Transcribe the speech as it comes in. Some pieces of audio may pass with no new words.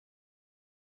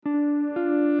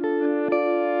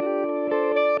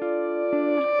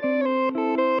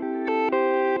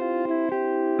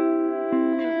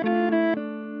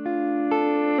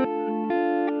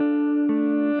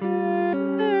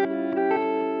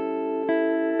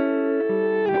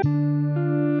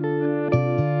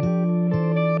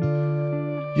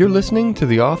You're listening to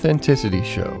The Authenticity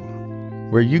Show,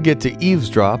 where you get to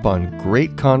eavesdrop on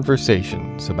great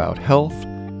conversations about health,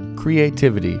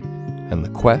 creativity, and the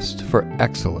quest for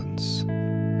excellence.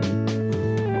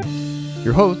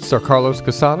 Your hosts are Carlos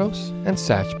Casados and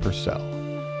Satch Purcell.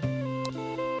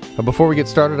 Now, before we get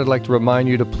started, I'd like to remind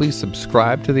you to please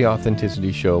subscribe to The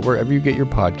Authenticity Show wherever you get your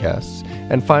podcasts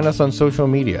and find us on social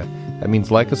media. That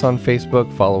means like us on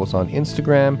Facebook, follow us on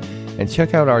Instagram, and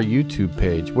check out our YouTube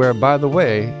page where, by the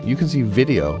way, you can see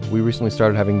video. We recently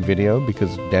started having video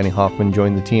because Danny Hoffman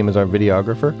joined the team as our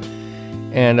videographer.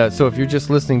 And so if you're just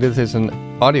listening to this in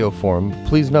audio form,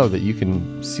 please know that you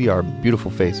can see our beautiful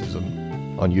faces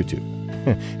on YouTube.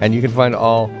 And you can find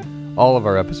all of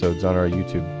our episodes on our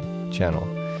YouTube channel.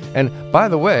 And by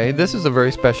the way, this is a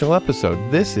very special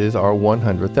episode. This is our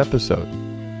 100th episode.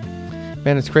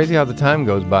 Man, it's crazy how the time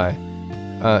goes by.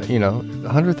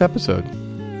 100th episode.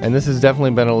 And this has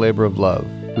definitely been a labor of love.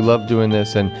 We love doing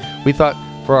this, and we thought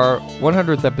for our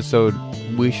 100th episode,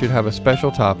 we should have a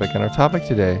special topic, and our topic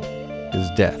today is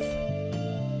death.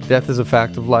 Death is a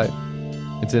fact of life.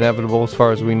 It's inevitable as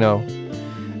far as we know.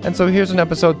 And so here's an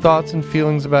episode, Thoughts and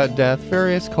Feelings About Death,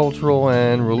 various cultural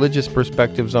and religious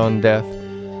perspectives on death,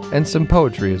 and some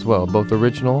poetry as well, both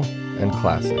original and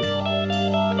classic.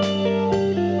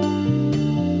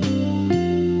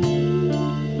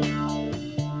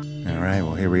 All right,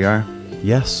 well, here we are.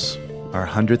 Yes. Our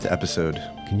 100th episode.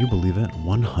 Can you believe it?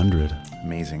 100.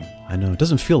 Amazing. I know. It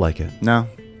doesn't feel like it. No,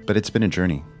 but it's been a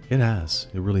journey. It has.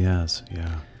 It really has.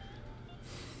 Yeah.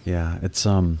 Yeah. It's,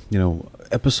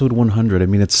 episode 100. I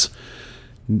mean, it's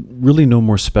really no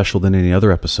more special than any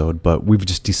other episode, but we've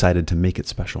just decided to make it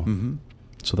special. Mm-hmm.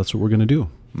 So that's what we're going to do.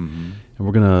 Mm-hmm. And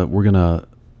we're going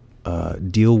to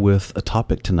deal with a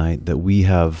topic tonight that we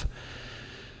have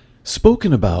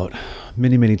spoken about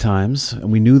many, many times,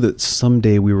 and we knew that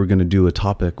someday we were going to do this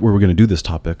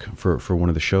topic for one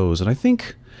of the shows. And I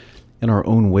think in our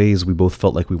own ways, we both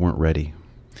felt like we weren't ready.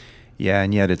 Yeah,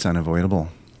 and yet it's unavoidable.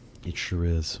 It sure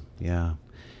is. Yeah.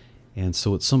 And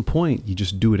so at some point, you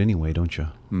just do it anyway, don't you?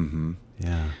 Mm-hmm.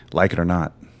 Yeah. Like it or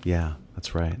not. Yeah,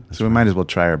 that's right. So we might as well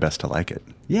try our best to like it.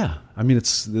 Yeah. I mean,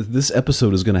 this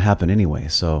episode is going to happen anyway,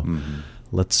 so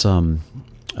let's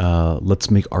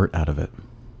make art out of it.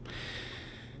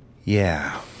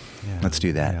 Yeah. Let's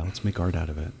do that. Yeah, let's make art out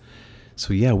of it.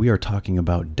 So yeah, we are talking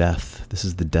about death. This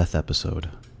is the death episode.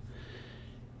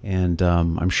 And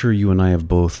I'm sure you and I have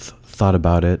both thought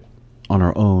about it on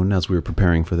our own as we were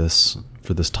preparing for this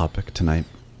topic tonight.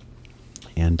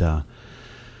 And I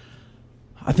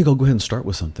think I'll go ahead and start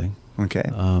with something.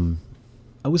 Okay.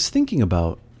 I was thinking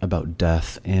about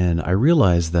death, and I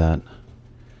realized that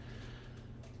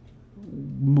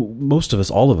most of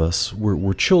us, all of us,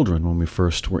 were children when we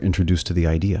first were introduced to the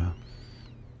idea.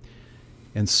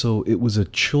 And so it was a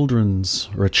child's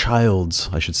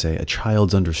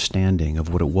understanding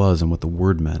of what it was and what the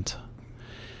word meant.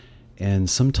 And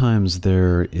sometimes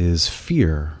there is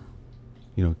fear,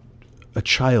 a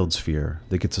child's fear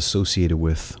that gets associated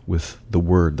with the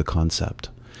word, the concept.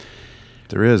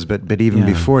 There is, but even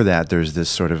before that, there's this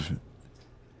sort of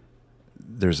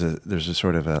there's a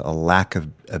sort of a lack of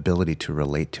ability to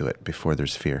relate to it before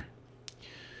there's fear.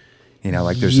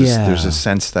 There's a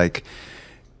sense like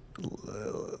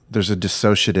there's a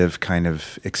dissociative kind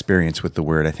of experience with the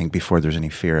word, I think, before there's any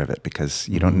fear of it, because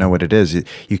you don't know what it is.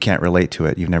 You can't relate to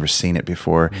it. You've never seen it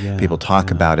before. Yeah, people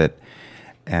talk about it,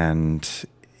 and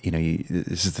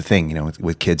this is the thing,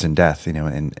 with kids and death,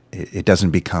 and it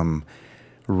doesn't become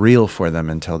real for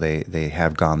them until they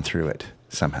have gone through it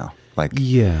somehow.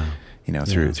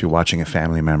 Through watching a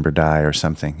family member die or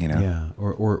something, Yeah.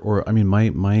 Or I mean,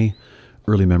 my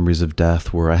early memories of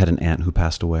death were I had an aunt who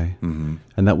passed away. Mm-hmm.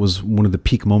 And that was one of the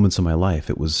peak moments of my life.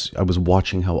 I was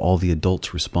watching how all the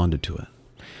adults responded to it.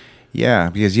 Yeah,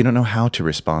 because you don't know how to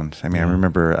respond. I mean, I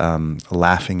remember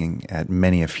laughing at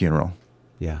many a funeral.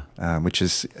 Yeah. Which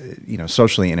is,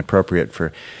 socially inappropriate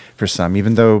for some,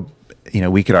 even though,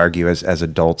 we could argue as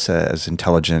adults, as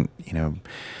intelligent,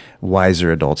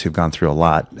 wiser adults who've gone through a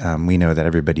lot, we know that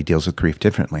everybody deals with grief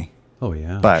differently. Oh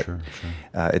yeah, but sure.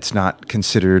 It's not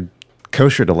considered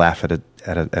kosher to laugh at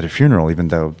a funeral, even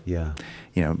though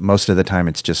most of the time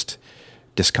it's just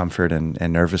discomfort and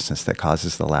nervousness that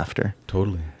causes the laughter.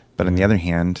 Totally. But on the other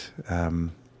hand,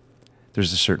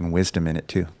 there's a certain wisdom in it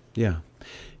too. Yeah.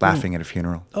 Laughing at a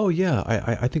funeral. Oh yeah,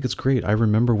 I think it's great. I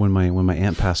remember when my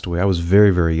aunt passed away. I was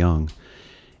very, very young,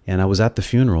 and I was at the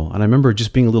funeral, and I remember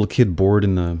just being a little kid bored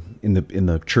in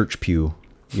the church pew,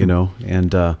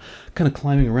 and kind of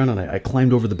climbing around. And I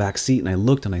climbed over the back seat, and I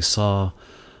looked, and I saw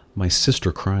my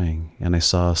sister crying, and I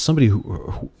saw somebody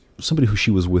who she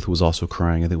was with was also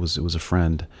crying. I think it was a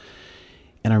friend,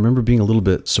 And I remember being a little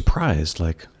bit surprised,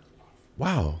 like,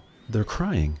 wow, they're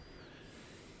crying.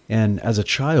 And as a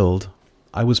child,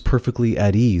 I was perfectly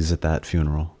at ease at that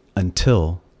funeral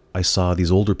until I saw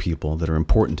these older people that are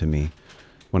important to me,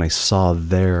 when I saw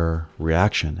their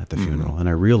reaction at the funeral. And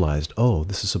I realized, oh,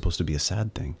 this is supposed to be a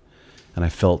sad thing. And I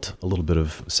felt a little bit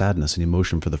of sadness and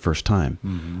emotion for the first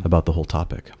time about the whole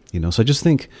topic. So I just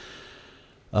think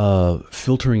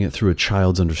filtering it through a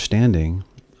child's understanding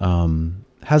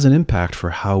has an impact for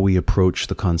how we approach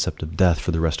the concept of death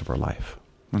for the rest of our life.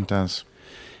 It does.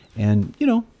 And,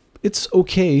 it's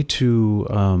okay to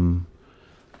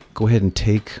go ahead and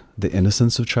take the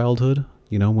innocence of childhood,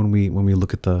 when we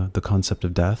look at the concept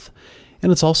of death.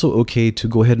 And it's also okay to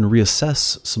go ahead and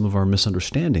reassess some of our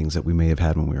misunderstandings that we may have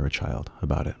had when we were a child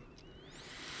about it.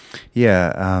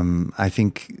 Yeah, I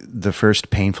think the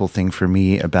first painful thing for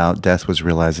me about death was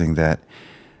realizing that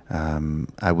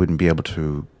I wouldn't be able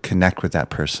to connect with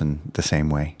that person the same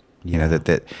way. Yeah.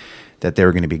 That they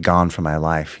were going to be gone from my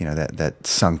life. That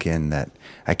sunk in, that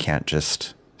I can't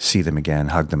just see them again,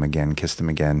 hug them again, kiss them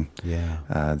again.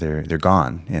 Yeah, they're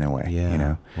gone in a way.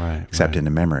 Yeah, right. Except in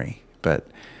a memory. But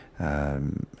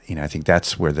I think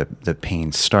that's where the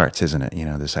pain starts, isn't it?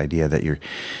 This idea that you're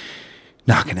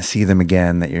not going to see them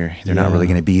again, that they're not really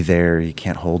going to be there. You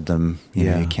can't hold them.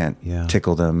 You can't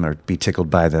tickle them or be tickled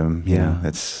by them.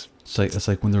 It's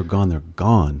like when they're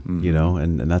gone,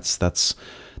 and that's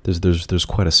there's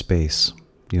quite a space,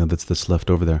 that's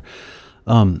left over there.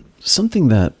 Something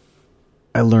that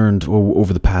I learned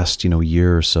over the past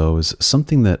year or so is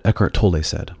something that Eckhart Tolle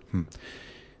said. He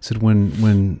said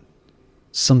when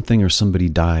something or somebody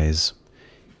dies,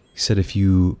 he said if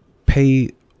you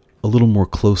pay a little more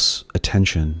close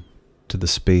attention to the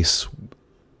space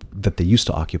that they used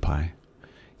to occupy,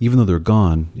 even though they're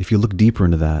gone, if you look deeper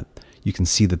into that, you can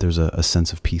see that there's a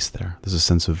sense of peace there. There's a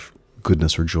sense of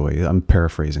goodness or joy. I'm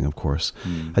paraphrasing, of course.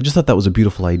 I just thought that was a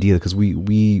beautiful idea, because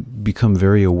we become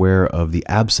very aware of the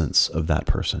absence of that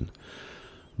person,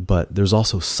 but there's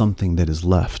also something that is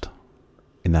left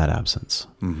in that absence.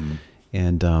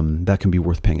 And that can be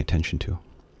worth paying attention to.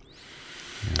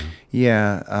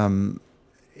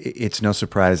 It's no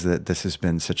surprise that this has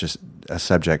been such a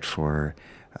subject for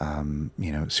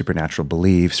supernatural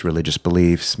beliefs, religious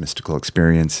beliefs, mystical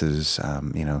experiences,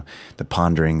 the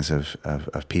ponderings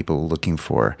of people looking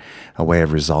for a way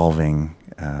of resolving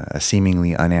a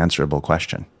seemingly unanswerable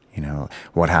question.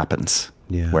 What happens?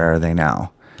 Yeah. Where are they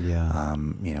now? Yeah.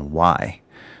 Why?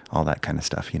 All that kind of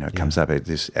stuff. It comes up,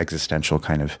 this existential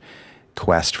kind of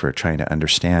quest for trying to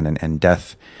understand, and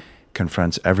death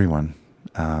confronts everyone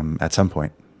at some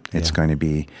point. It's going to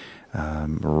be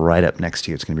right up next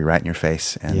to you. It's going to be right in your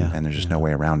face, and there's just no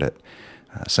way around it.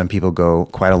 Some people go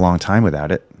quite a long time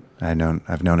without it. I've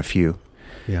known a few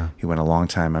who went a long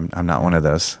time. I'm not one of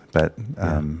those, but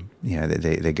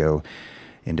they go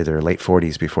into their late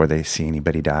 40s before they see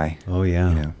anybody die. Oh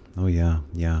yeah. Oh yeah.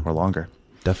 Yeah. Or longer.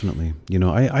 Definitely.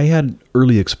 I had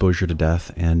early exposure to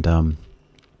death, and I'm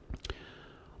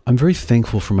very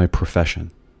thankful for my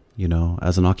profession.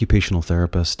 As an occupational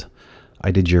therapist, I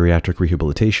did geriatric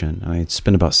rehabilitation. I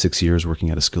spent about 6 years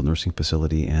working at a skilled nursing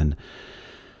facility, and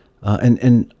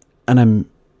I'm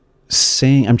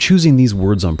choosing these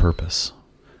words on purpose.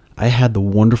 I had the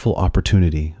wonderful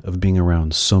opportunity of being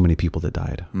around so many people that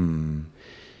died.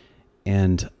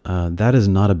 And that is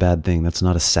not a bad thing. That's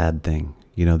not a sad thing.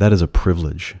 That is a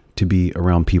privilege to be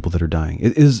around people that are dying.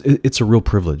 It's a real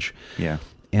privilege. Yeah.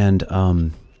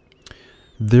 And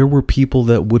there were people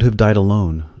that would have died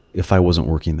alone if I wasn't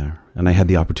working there. And I had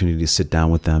the opportunity to sit down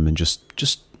with them and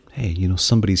just hey,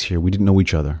 somebody's here. We didn't know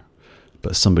each other,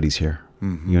 but somebody's here. You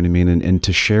know what I mean? And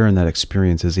to share in that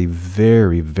experience is a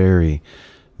very, very,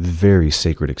 very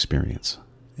sacred experience.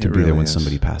 To be there when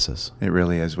somebody passes. It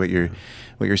really is. What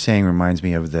you're saying reminds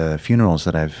me of the funerals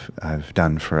that I've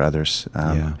done for others.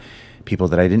 People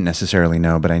that I didn't necessarily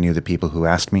know, but I knew the people who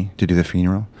asked me to do the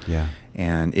funeral. Yeah.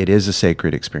 And it is a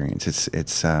sacred experience.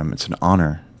 It's an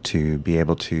honor to be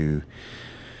able to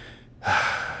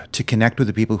connect with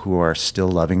the people who are still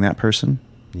loving that person.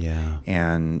 Yeah.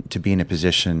 And to be in a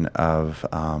position of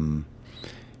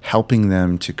helping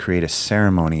them to create a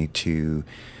ceremony to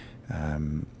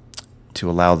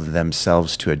allow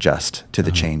themselves to adjust to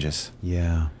the changes.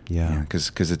 Yeah.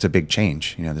 Because it's a big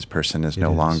change. This person is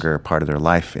no longer part of their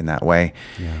life in that way.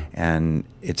 Yeah. And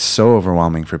it's so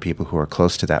overwhelming for people who are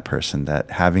close to that person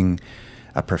that having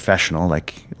a professional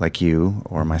like you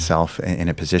or myself in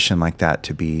a position like that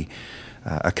to be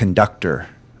a conductor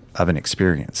of an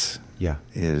experience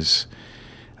is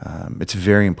it's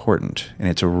very important, and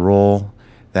it's a role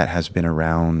that has been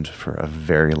around for a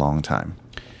very long time.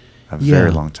 a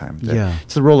very long time.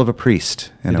 It's the role of a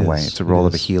priest in a way. It's the role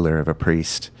of a healer, of a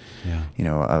priest,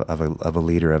 of a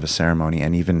leader of a ceremony.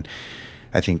 And even,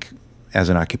 I think, as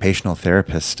an occupational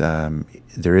therapist,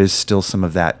 there is still some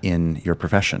of that in your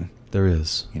profession. There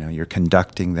is. You're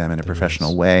conducting them in a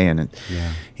professional way, and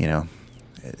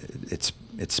it's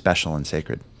special and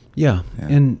sacred. Yeah.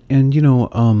 And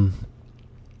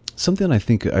something I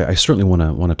think I certainly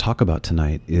want to talk about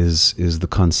tonight is the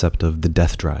concept of the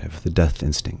death drive, the death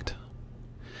instinct.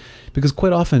 Because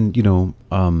quite often,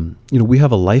 we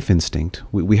have a life instinct.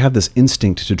 We have this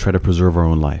instinct to try to preserve our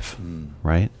own life,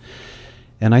 right?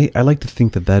 And I like to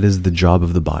think that is the job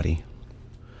of the body.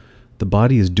 The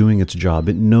body is doing its job.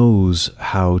 It knows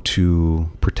how to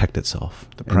protect itself.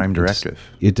 The prime directive.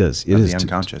 It does. It is the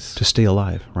unconscious. To stay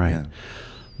alive, right? Yeah.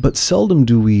 But seldom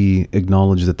do we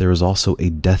acknowledge that there is also a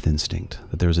death instinct,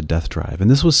 that there is a death drive. And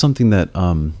this was something that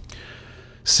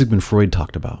Sigmund Freud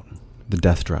talked about, the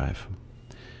death drive.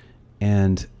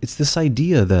 And it's this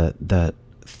idea that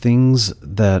things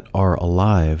that are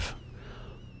alive,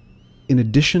 in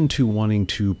addition to wanting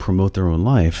to promote their own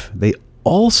life, they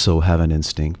also have an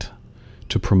instinct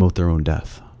to promote their own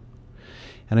death.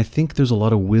 And I think there's a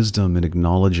lot of wisdom in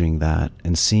acknowledging that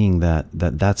and seeing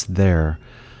that's there.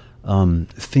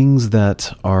 Things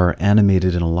that are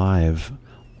animated and alive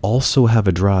also have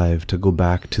a drive to go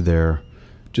back to their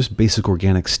just basic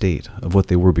organic state of what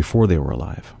they were before they were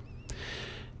alive.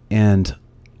 And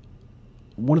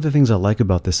one of the things I like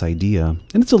about this idea,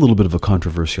 and it's a little bit of a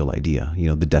controversial idea,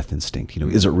 the death instinct,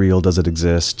 is it real? Does it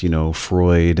exist?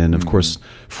 Freud, and of course,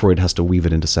 Freud has to weave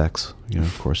it into sex,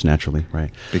 of course, naturally,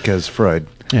 right? Because Freud.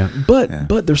 Yeah,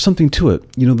 but there's something to it.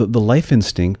 The life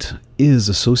instinct is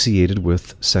associated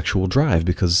with sexual drive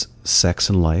because sex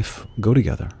and life go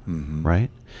together, right?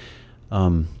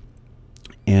 And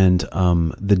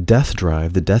the death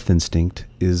drive, the death instinct,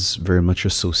 is very much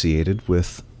associated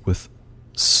with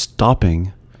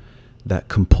stopping that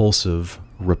compulsive,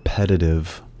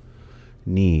 repetitive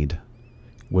need,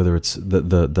 whether it's the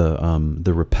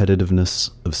repetitiveness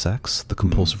of sex, the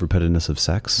compulsive repetitiveness of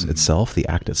sex itself, the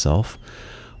act itself,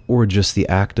 or just the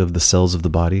act of the cells of the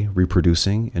body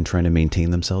reproducing and trying to maintain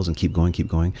themselves and keep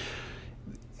going.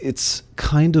 It's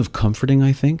kind of comforting,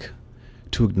 I think,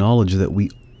 to acknowledge that we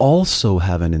also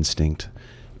have an instinct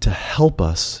to help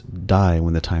us die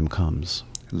when the time comes.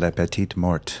 La petite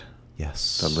mort.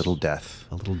 Yes. The little death.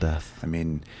 A little death. I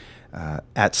mean,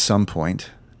 at some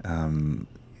point, in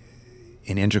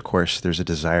intercourse, there's a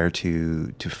desire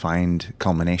to find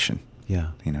culmination.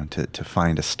 Yeah. To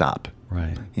find a stop.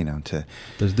 Right.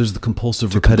 There's the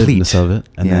compulsive repetitiveness of it.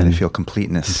 And then to feel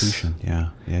completeness. Completion. Yeah.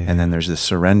 And then there's the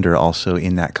surrender also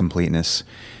in that completeness,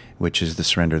 which is the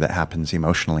surrender that happens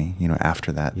emotionally,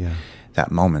 after that. Yeah.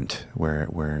 That moment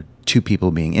where two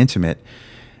people being intimate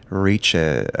reach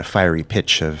a fiery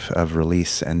pitch of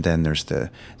release, and then there's the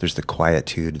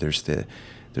quietude, there's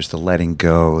the letting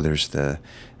go, there's the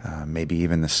maybe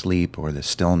even the sleep or the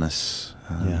stillness,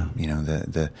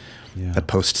 the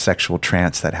post-sexual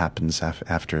trance that happens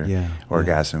after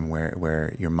orgasm,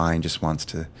 where your mind just wants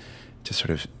to sort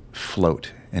of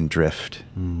float and drift,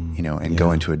 and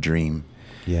go into a dream,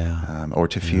 or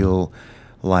to feel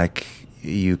like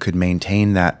you could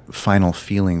maintain that final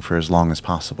feeling for as long as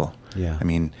possible. Yeah. I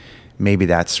mean, maybe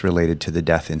that's related to the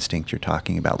death instinct you're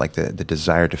talking about, like the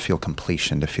desire to feel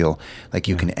completion, to feel like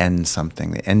you can end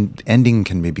something. And ending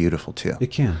can be beautiful too.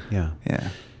 It can, yeah.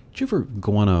 Did you ever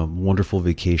go on a wonderful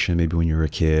vacation, maybe when you were a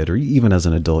kid, or even as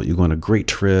an adult, you go on a great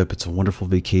trip, it's a wonderful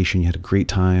vacation, you had a great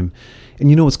time,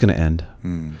 and it's going to end.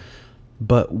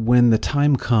 But when the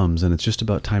time comes and it's just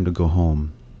about time to go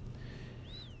home,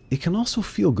 it can also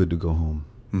feel good to go home.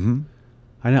 Mm-hmm.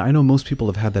 I know most people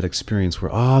have had that experience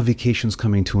where, vacation's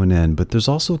coming to an end, but there's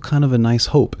also kind of a nice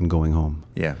hope in going home.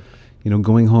 Yeah.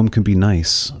 Going home can be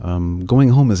nice. Going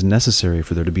home is necessary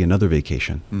for there to be another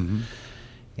vacation. Mm-hmm.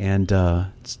 And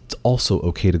it's also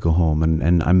okay to go home.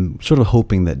 And I'm sort of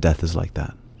hoping that death is like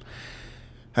that.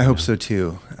 I hope so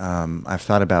too. I've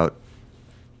thought about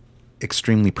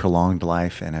extremely prolonged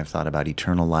life, and I've thought about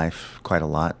eternal life quite a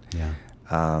lot.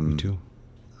 Yeah, me too.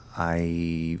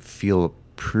 I feel a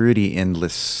pretty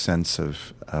endless sense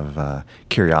of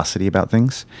curiosity about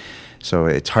things. So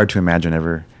it's hard to imagine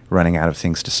ever running out of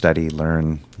things to study,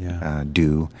 learn,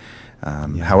 do.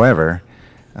 However,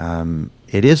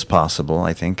 it is possible,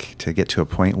 I think, to get to a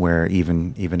point where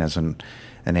even as an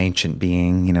ancient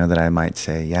being, that I might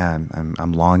say,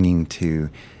 I'm longing to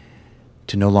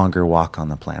no longer walk on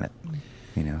the planet.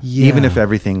 Even if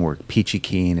everything were peachy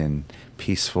keen and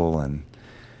peaceful, and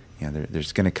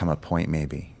there's going to come a point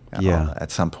maybe.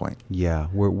 At some point. Yeah,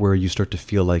 where you start to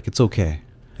feel like it's okay.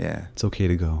 Yeah. It's okay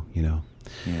to go,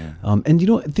 Yeah. And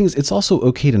the thing is, it's also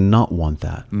okay to not want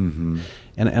that. Mm-hmm.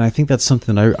 And I think that's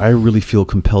something I really feel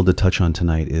compelled to touch on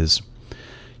tonight is,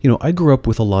 I grew up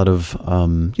with a lot of,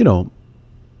 in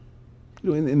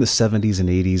the 70s and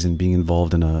 80s and being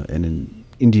involved in an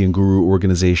Indian guru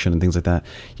organization and things like that.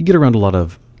 You get around a lot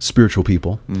of spiritual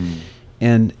people. Mm.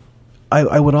 And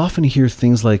I would often hear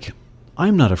things like,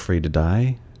 I'm not afraid to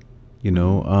die,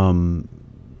 death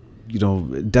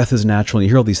is natural, and you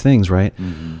hear all these things, right?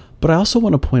 Mm-hmm. But I also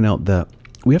want to point out that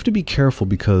we have to be careful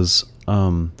because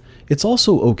it's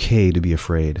also okay to be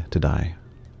afraid to die.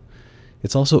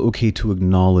 It's also okay to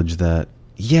acknowledge that,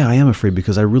 yeah, I am afraid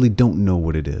because I really don't know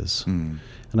what it is. Mm.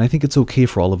 And I think it's okay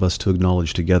for all of us to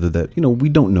acknowledge together that, we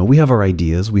don't know. We have our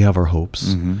ideas. We have our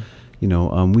hopes. Mm-hmm.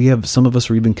 We have, some of us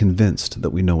are even convinced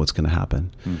that we know what's going to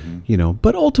happen, mm-hmm.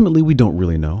 But ultimately we don't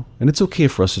really know. And it's okay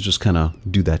for us to just kind of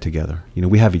do that together.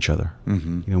 We have each other.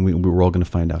 Mm-hmm. We're all going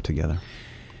to find out together.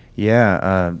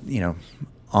 Yeah.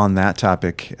 On that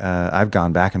topic, I've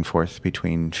gone back and forth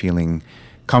between feeling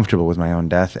comfortable with my own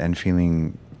death and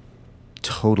feeling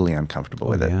totally uncomfortable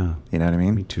with it. Yeah. You know what I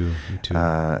mean? Me too. There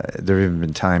have even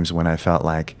been times when I felt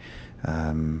like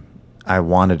I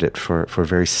wanted it for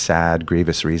very sad,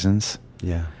 grievous reasons.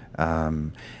 Yeah.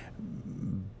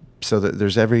 So that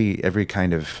there's every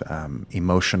kind of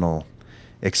emotional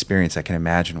experience I can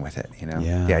imagine with it.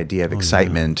 Yeah. The idea of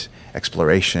excitement,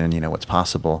 exploration, what's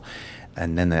possible,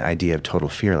 and then the idea of total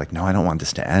fear, like, no, I don't want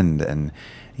this to end, and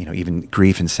even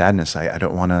grief and sadness. I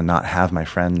don't want to not have my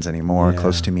friends anymore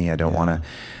close to me. I don't want to,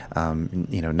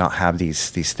 not have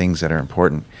these things that are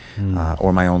important,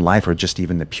 or my own life, or just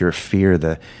even the pure fear,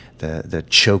 the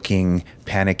choking,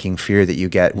 panicking fear that you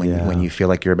get when you feel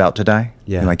like you're about to die,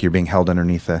 like you're being held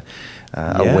underneath a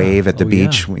wave at the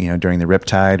beach, during the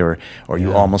riptide, or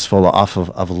you almost fall off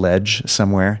of a ledge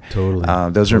somewhere.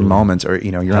 Totally. Those are moments, or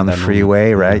you're on the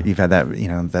freeway, right? You've had that,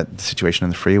 that situation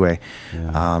on the freeway.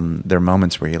 Yeah. There are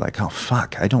moments where you're like, oh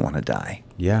fuck, I don't want to die.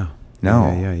 Yeah.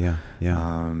 No.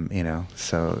 Yeah.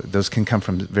 So those can come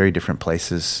from very different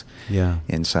places.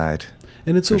 Inside.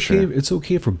 And it's okay. Sure. It's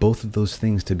okay for both of those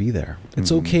things to be there.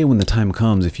 It's okay when the time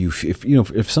comes.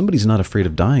 If somebody's not afraid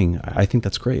of dying, I think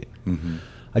that's great. Mm-hmm.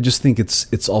 I just think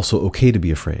it's also okay to be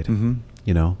afraid. Mm-hmm.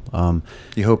 You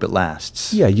hope it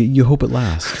lasts. Yeah, you hope it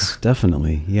lasts.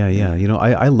 Definitely. Yeah.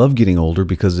 I love getting older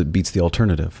because it beats the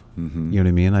alternative. Mm-hmm. You know what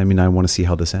I mean? I mean, I want to see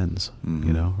how this ends.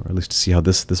 Mm-hmm. Or at least to see how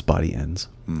this body ends.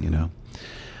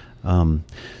 Mm-hmm.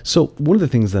 So one of the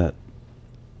things that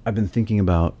I've been thinking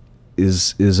about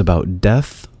is about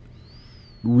death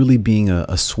really being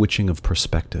a switching of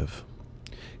perspective.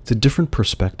 It's a different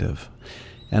perspective.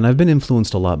 And I've been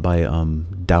influenced a lot by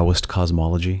Taoist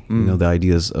cosmology, the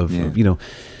ideas of,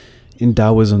 in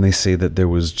Taoism they say that there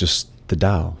was just the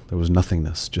Tao, there was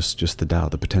nothingness, just the Tao,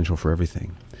 the potential for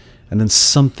everything. And then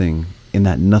something in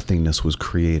that nothingness was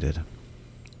created.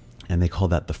 And they call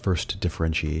that the first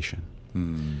differentiation.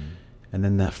 Mm. And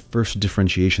then that first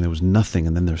differentiation, there was nothing,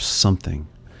 and then there's something.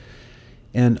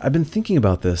 And I've been thinking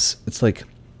about this. It's like,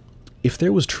 if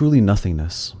there was truly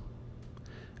nothingness,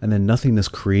 and then nothingness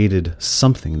created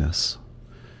somethingness,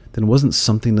 then wasn't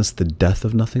somethingness the death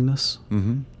of nothingness?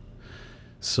 Mm-hmm.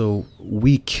 So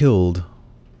we killed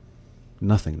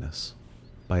nothingness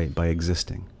by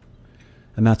existing.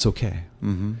 And that's okay.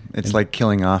 Mm-hmm. It's like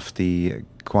killing off the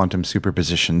quantum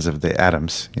superpositions of the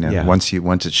atoms. Once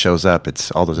it shows up,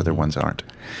 it's all those other ones aren't.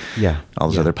 Yeah. All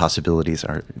those other possibilities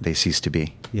they cease to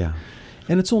be. Yeah.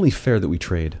 And it's only fair that we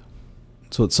trade.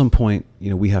 So at some point,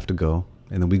 we have to go,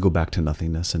 and then we go back to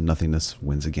nothingness, and nothingness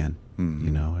wins again.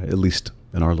 Mm-hmm. At least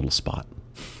in our little spot.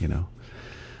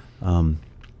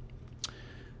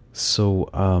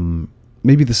 So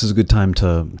maybe this is a good time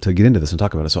to get into this and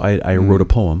talk about it. So I wrote a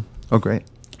poem. Oh, great.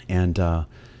 And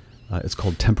it's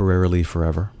called Temporarily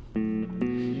Forever.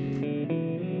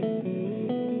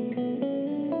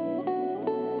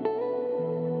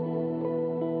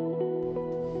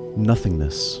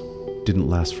 Nothingness didn't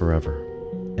last forever.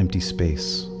 Empty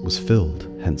space was filled,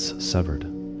 hence severed.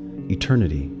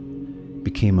 Eternity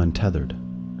became untethered.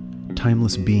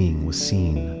 Timeless being was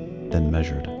seen, then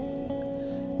measured.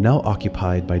 Now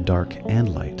occupied by dark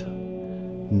and light,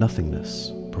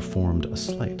 nothingness performed a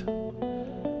sleight.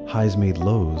 Highs made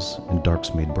lows and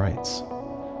darks made brights.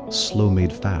 Slow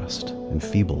made fast and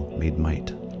feeble made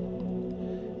might.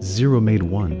 Zero made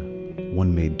one,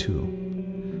 one made two.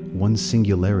 One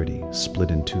singularity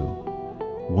split in two.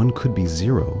 One could be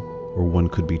zero, or one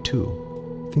could be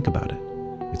two. Think about it.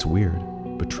 It's weird,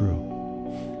 but true.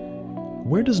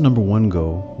 Where does number one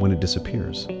go when it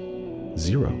disappears?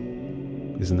 Zero.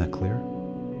 Isn't that clear?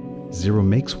 Zero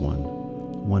makes one.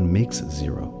 One makes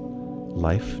zero.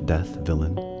 Life, death,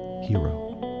 villain. hero.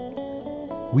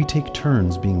 We take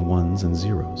turns being ones and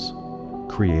zeros.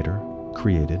 Creator,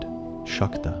 created,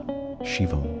 Shakta,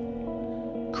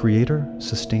 Shivam. Creator,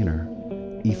 sustainer,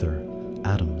 ether,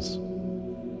 atoms.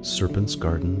 Serpents,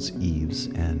 gardens, Eves,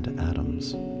 and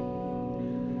Adams.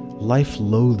 Life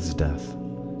loathes death.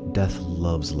 Death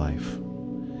loves life.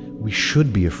 We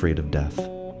should be afraid of death.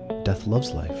 Death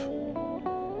loves life.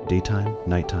 Daytime,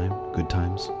 nighttime, good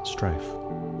times, strife.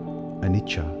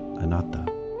 Anicca, anatta,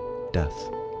 death,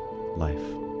 life.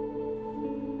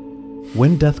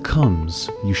 When death comes,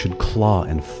 you should claw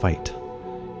and fight.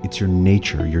 It's your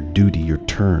nature, your duty, your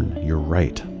turn, your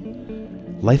right.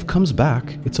 Life comes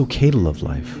back. It's okay to love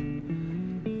life.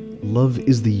 Love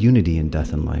is the unity in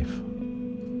death and life.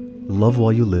 Love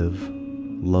while you live,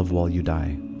 love while you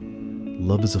die.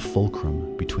 Love is a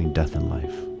fulcrum between death and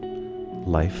life.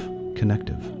 Life,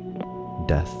 connective.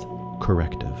 Death,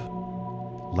 corrective.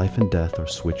 Life and death are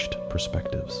switched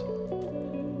perspectives.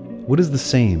 What is the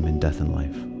same in death and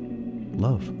life?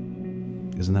 Love.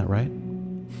 Isn't that right?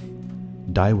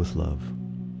 Die with love.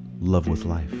 Love with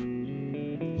life.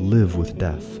 Live with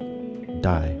death.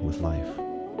 Die with life.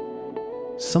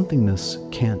 Somethingness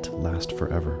can't last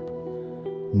forever.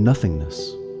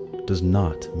 Nothingness does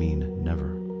not mean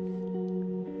never.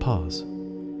 Pause.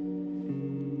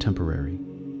 Temporary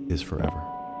is forever.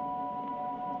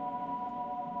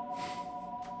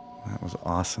 That was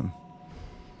awesome.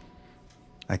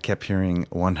 I kept hearing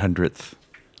 100th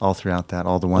all throughout that,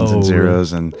 all the ones and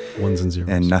zeros and ones and zeros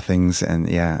and nothings, and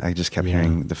yeah, I just kept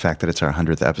hearing the fact that it's our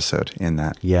 100th episode in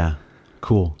that. Yeah,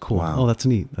 cool. Wow. Oh, that's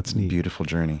neat. That's neat. Beautiful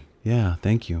journey. Yeah,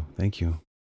 thank you.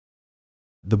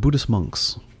 The Buddhist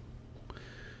monks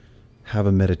have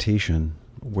a meditation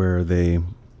where they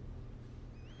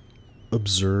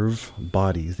observe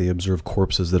bodies, they observe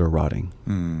corpses that are rotting.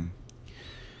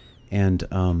 And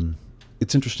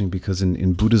it's interesting because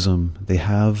in Buddhism, they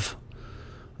have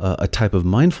a type of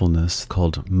mindfulness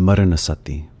called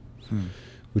Maranasati,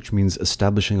 which means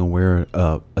establishing awareness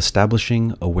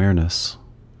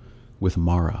with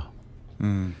Mara.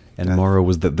 And Mara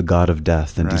was the god of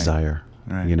death and desire,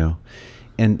 you know.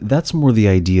 And that's more the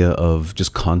idea of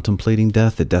just contemplating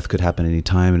death, that death could happen any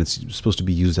time, and it's supposed to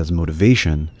be used as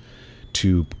motivation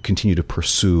to continue to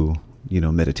pursue,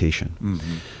 meditation.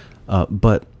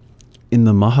 But in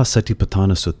the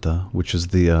Mahasatipatthana Sutta, which is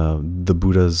the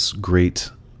Buddha's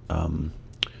great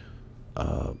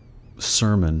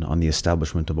sermon on the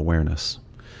establishment of awareness,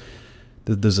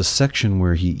 there's a section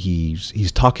where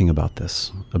he's talking about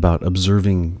this, about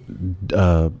observing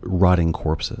rotting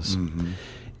corpses.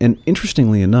 And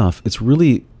interestingly enough, it's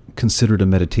really considered a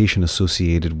meditation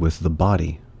associated with the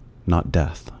body, not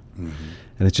death.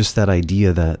 And it's just that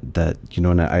idea that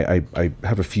and I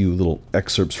have a few little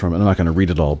excerpts from it. I'm not going to read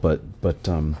it all, but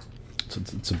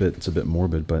it's a bit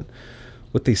morbid. But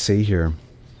what they say here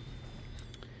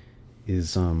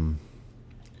is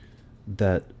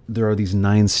that there are these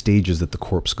 9 stages that the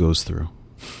corpse goes through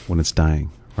when it's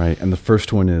dying, right? And the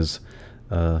first one is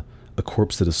a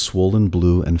corpse that is swollen,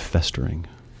 blue, and festering.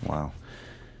 Wow.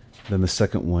 Then the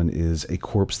second one is a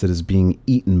corpse that is being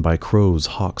eaten by crows,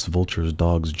 hawks, vultures,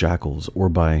 dogs, jackals, or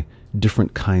by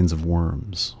different kinds of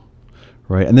worms,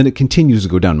 right? And then it continues to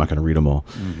go down. I'm not going to read them all.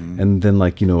 And then,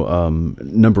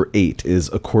 number 8 is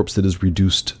a corpse that is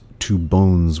reduced to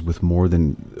bones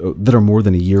that are more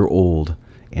than a year old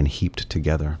and heaped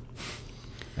together.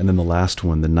 And then the last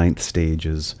one, the 9th stage,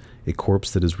 is a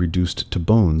corpse that is reduced to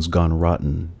bones, gone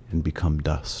rotten, and become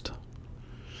dust.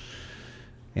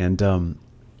 And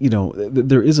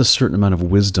there is a certain amount of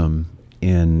wisdom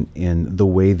in the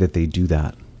way that they do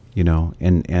that,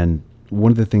 and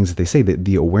one of the things that they say, that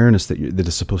the awareness that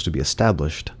is supposed to be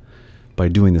established by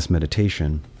doing this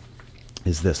meditation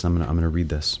is this. I'm going to read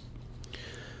this.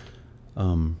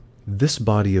 This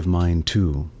body of mine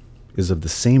too is of the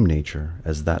same nature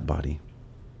as that body.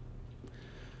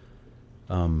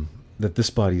 That this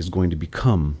body is going to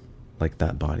become like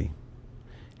that body,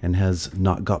 and has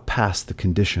not got past the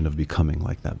condition of becoming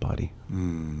like that body.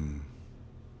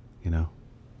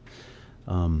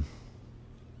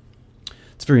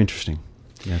 It's very interesting.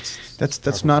 Yeah,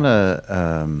 that's not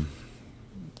an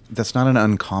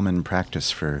uncommon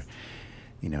practice for,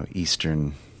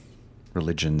 Eastern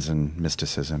religions and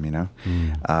mysticism.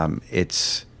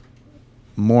 It's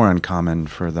more uncommon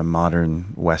for the modern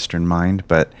Western mind,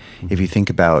 but if you think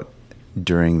about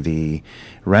during the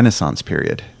Renaissance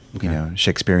period,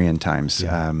 Shakespearean times,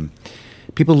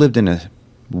 people lived in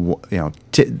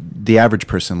the average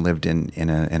person lived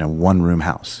in a one-room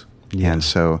house, and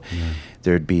so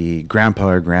there'd be grandpa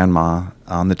or grandma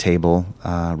on the table,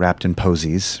 wrapped in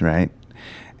posies, right,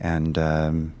 and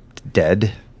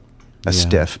dead,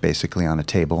 stiff, basically, on a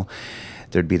table.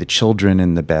 There'd be the children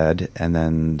in the bed, and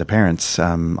then the parents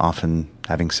often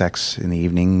having sex in the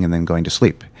evening and then going to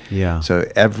sleep. Yeah. So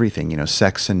everything,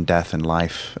 sex and death and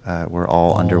life were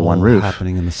all under one roof.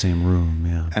 Happening in the same room,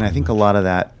 yeah. And I think a lot of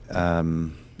that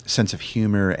sense of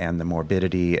humor and the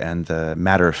morbidity and the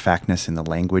matter-of-factness in the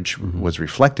language was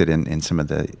reflected in some of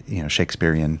the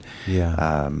Shakespearean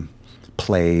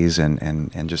plays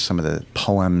and just some of the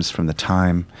poems from the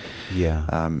time.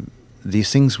 Yeah.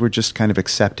 These things were just kind of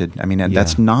accepted. I mean,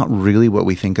 that's not really what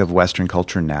we think of Western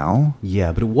culture now.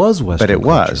 Yeah, but it was Western culture. But it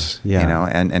was,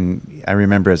 and I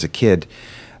remember as a kid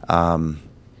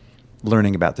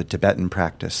learning about the Tibetan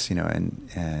practice,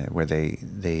 and where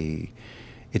they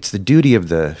it's the duty of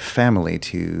the family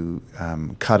to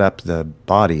cut up the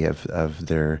body of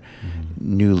their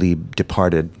newly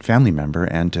departed family member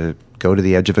and to go to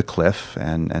the edge of a cliff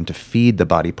and to feed the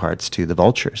body parts to the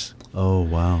vultures. Oh,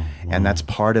 wow. And that's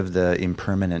part of the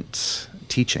impermanence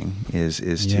teaching is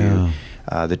to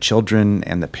the children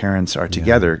and the parents are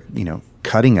together,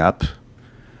 cutting up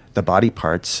the body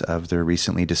parts of their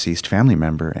recently deceased family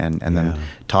member and then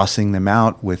tossing them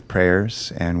out with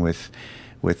prayers and with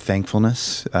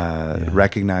thankfulness,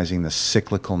 recognizing the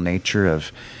cyclical nature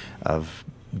of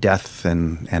death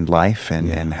and life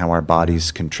and how our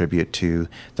bodies contribute to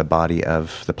the body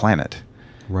of the planet.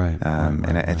 Right.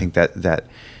 I think that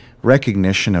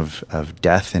recognition of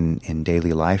death in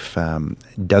daily life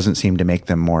doesn't seem to make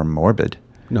them more morbid.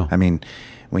 No. I mean,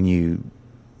 when you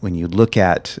look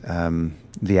at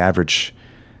the average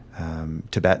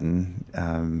Tibetan,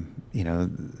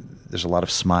 there's a lot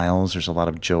of smiles, there's a lot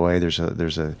of joy, there's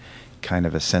a kind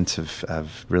of a sense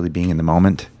of really being in the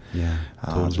moment. Yeah,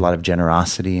 totally. There's a lot of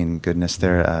generosity and goodness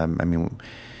there.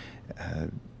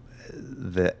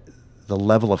 The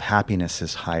level of happiness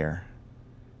is higher,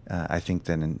 I think,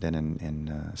 than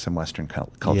in some Western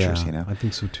cultures. Yeah, I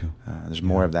think so too. There's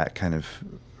more of that kind of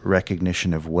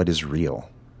recognition of what is real.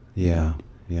 Yeah,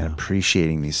 and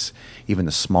appreciating even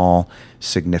the small,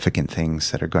 significant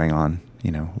things that are going on,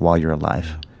 while you're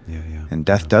alive. Yeah. And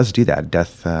death does do that.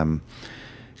 Death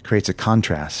creates a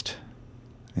contrast.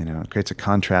 It creates a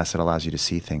contrast that allows you to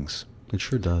see things. It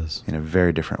sure does. In a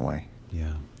very different way.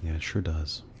 Yeah, it sure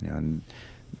does. And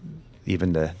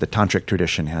even the tantric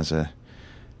tradition has a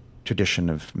tradition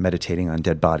of meditating on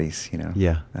dead bodies.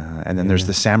 Yeah. And then there's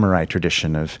the samurai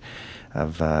tradition of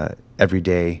every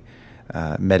day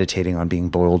meditating on being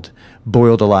boiled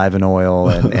alive in oil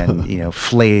and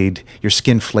flayed, your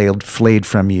skin flayed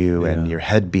from you and your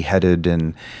head beheaded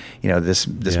and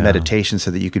this meditation so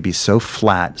that you could be so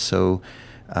flat, so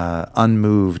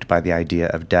unmoved by the idea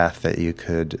of death that you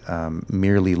could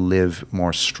merely live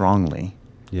more strongly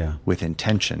with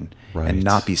intention and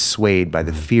not be swayed by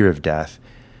the fear of death,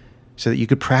 so that you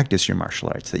could practice your martial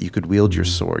arts, that you could wield your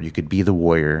sword, you could be the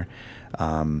warrior,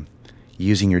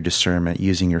 using your discernment,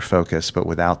 using your focus, but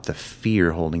without the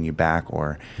fear holding you back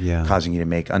or causing you to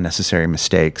make unnecessary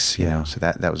mistakes. So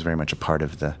that was very much a part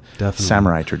of the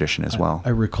samurai tradition as well. I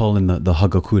recall in the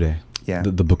Hagakure,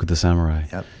 the book of the samurai,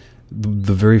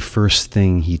 the very first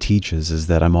thing he teaches is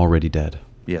that I'm already dead.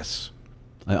 Yes.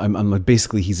 I'm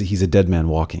basically he's a dead man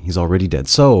walking. He's already dead.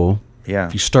 So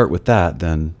if you start with that,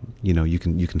 then you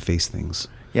can face things.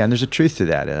 Yeah, and there's a truth to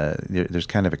that. There's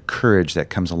kind of a courage that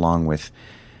comes along with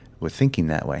thinking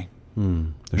that way.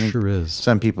 There sure is.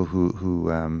 Some people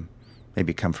who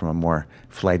maybe come from a more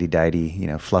flighty-dighty,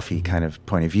 fluffy kind of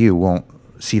point of view won't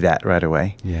see that right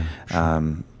away. Yeah.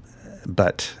 Sure.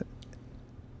 But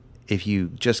if you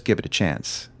just give it a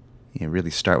chance,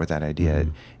 really start with that idea,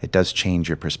 it does change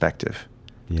your perspective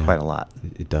quite a lot.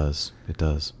 It does.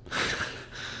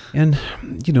 And,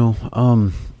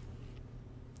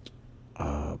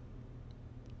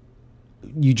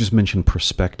 you just mentioned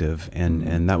perspective,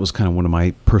 and that was kind of one of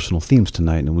my personal themes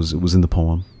tonight, and it was in the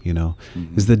poem,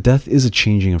 is that death is a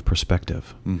changing of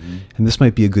perspective. And this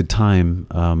might be a good time,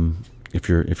 if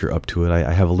you're up to it.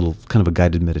 I have a little kind of a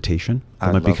guided meditation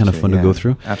that might be kind of fun to go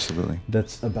through. Absolutely.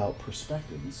 That's about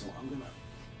perspective. And so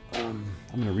I'm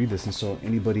gonna read this, and so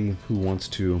anybody who wants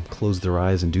to close their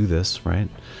eyes and do this, right?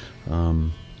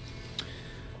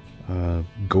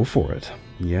 Go for it.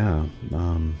 Yeah.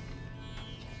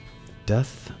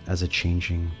 Death as a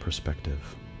changing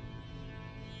perspective.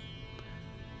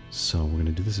 So we're going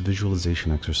to do this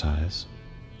visualization exercise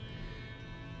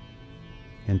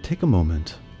and take a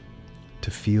moment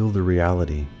to feel the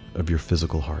reality of your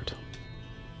physical heart.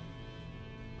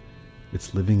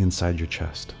 It's living inside your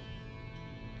chest.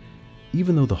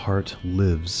 Even though the heart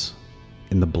lives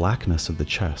in the blackness of the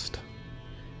chest,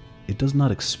 it does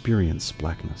not experience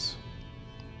blackness.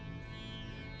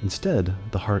 Instead,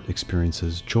 the heart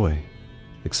experiences joy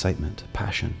excitement,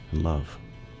 passion, and love.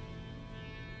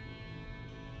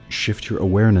 Shift your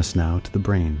awareness now to the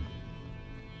brain.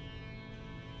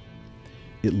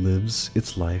 It lives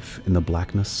its life in the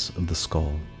blackness of the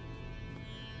skull,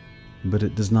 but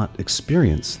it does not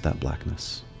experience that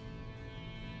blackness.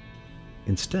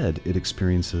 Instead, it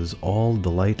experiences all the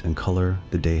light and color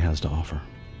the day has to offer.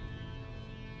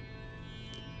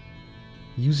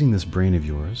 Using this brain of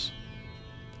yours,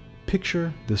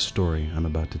 picture this story I'm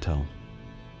about to tell.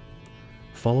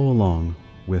 Follow along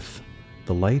with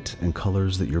the light and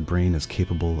colors that your brain is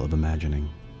capable of imagining.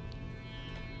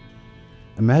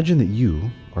 Imagine that you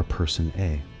are person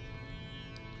A,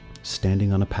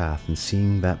 standing on a path and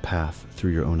seeing that path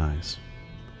through your own eyes.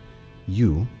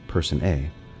 You, person A,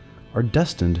 are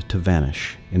destined to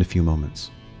vanish in a few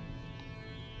moments.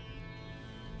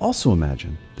 Also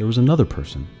imagine there was another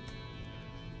person,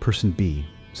 person B,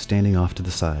 standing off to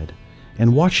the side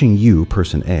and watching you,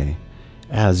 person A,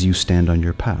 as you stand on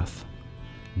your path,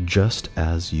 just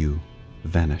as you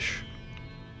vanish.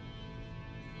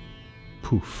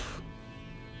 Poof,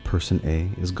 person A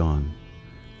is gone,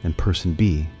 and person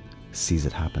B sees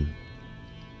it happen.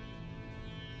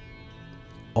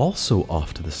 Also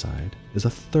off to the side is a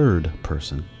third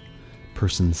person,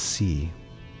 person C.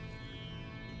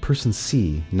 Person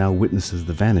C now witnesses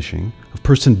the vanishing of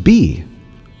person B.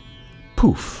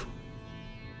 Poof,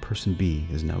 person B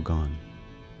is now gone.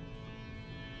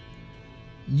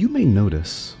 You may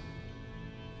notice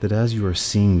that as you are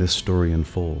seeing this story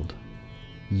unfold,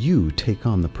 you take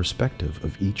on the perspective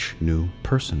of each new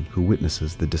person who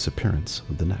witnesses the disappearance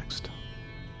of the next.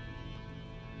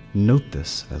 Note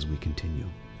this as we continue.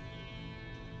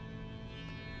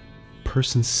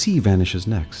 Person C vanishes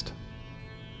next,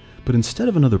 but instead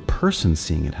of another person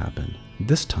seeing it happen,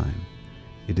 this time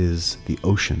it is the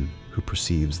ocean who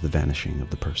perceives the vanishing of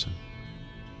the person.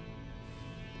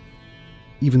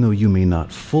 Even though you may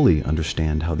not fully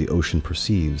understand how the ocean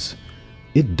perceives,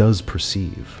 it does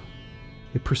perceive.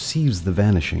 It perceives the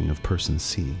vanishing of person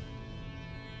C.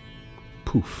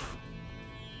 Poof,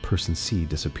 person C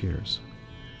disappears.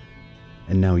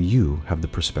 And now you have the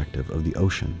perspective of the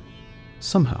ocean,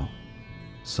 somehow,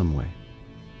 some way.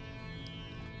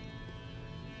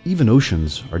 Even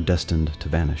oceans are destined to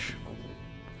vanish.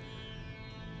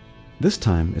 This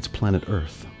time it's planet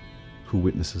Earth who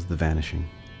witnesses the vanishing.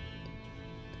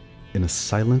 In a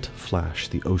silent flash,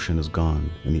 the ocean is gone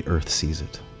and the Earth sees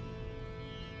it.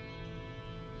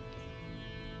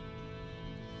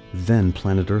 Then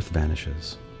planet Earth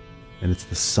vanishes, and it's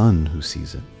the sun who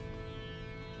sees it.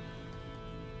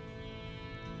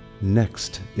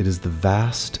 Next, it is the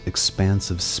vast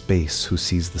expanse of space who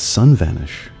sees the sun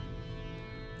vanish,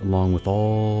 along with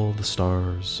all the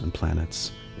stars and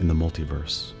planets in the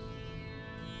multiverse,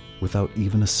 without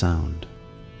even a sound,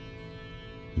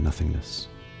 nothingness.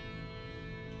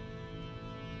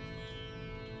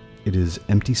 It is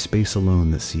empty space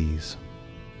alone that sees,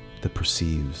 that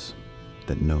perceives,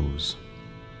 that knows.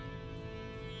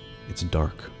 It's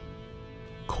dark,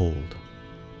 cold,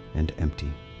 and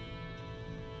empty.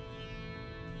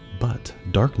 But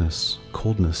darkness,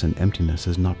 coldness, and emptiness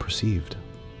is not perceived.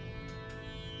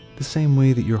 The same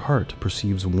way that your heart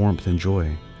perceives warmth and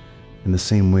joy, in the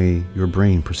same way your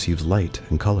brain perceives light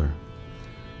and color.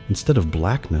 Instead of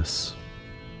blackness,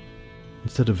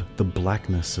 instead of the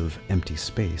blackness of empty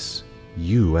space,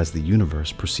 you, as the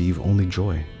universe, perceive only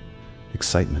joy,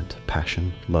 excitement,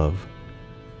 passion, love,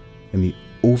 and the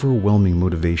overwhelming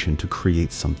motivation to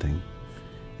create something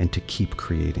and to keep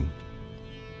creating.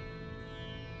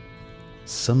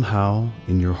 Somehow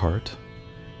in your heart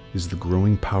is the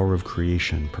growing power of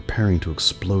creation preparing to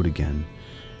explode again,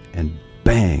 and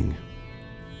bang!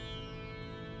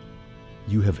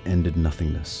 You have ended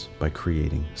nothingness by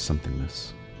creating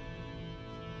somethingness.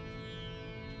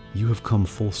 You have come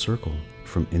full circle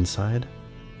from inside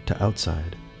to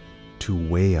outside to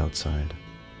way outside,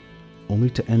 only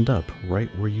to end up right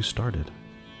where you started,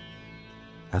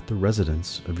 at the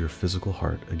residence of your physical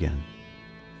heart again,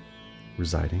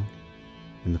 residing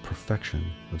in the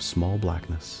perfection of small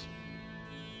blackness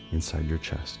inside your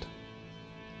chest.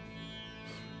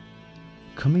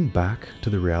 Coming back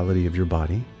to the reality of your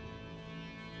body,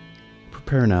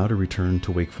 prepare now to return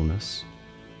to wakefulness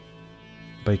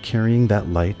by carrying that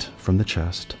light from the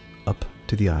chest up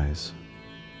to the eyes.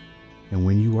 And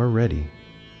when you are ready,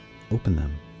 open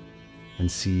them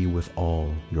and see with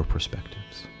all your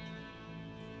perspectives.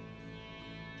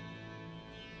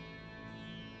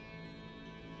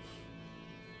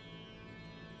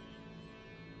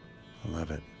 I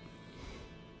love it.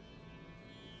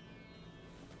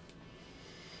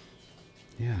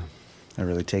 Yeah. That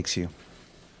really takes you.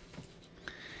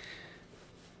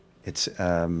 It's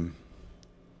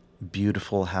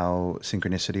beautiful how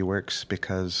synchronicity works,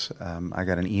 because I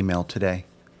got an email today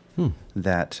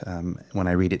that when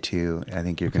I read it to you, I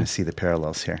think you're going to see the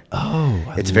parallels here.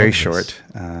 Oh, it's very short.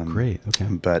 Great. Okay.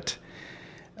 But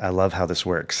I love how this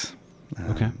works.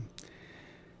 Okay.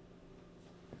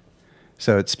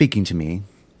 So it's speaking to me,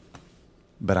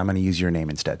 but I'm going to use your name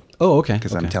instead. Oh, okay.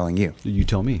 Because I'm telling you. You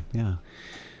tell me. Yeah.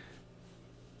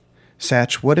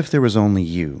 Satch, what if there was only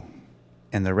you,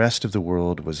 and the rest of the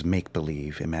world was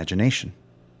make-believe imagination?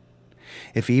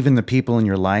 If even the people in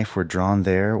your life were drawn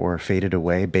there or faded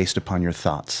away based upon your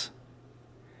thoughts,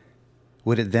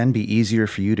 would it then be easier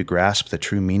for you to grasp the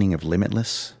true meaning of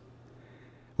limitless?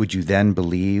 Would you then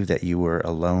believe that you were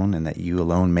alone and that you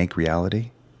alone make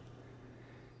reality?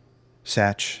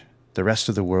 Satch, the rest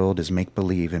of the world is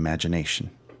make-believe imagination,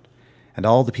 and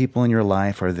all the people in your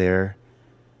life are there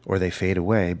or they fade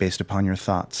away based upon your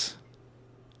thoughts.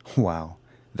 Wow,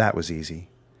 that was easy.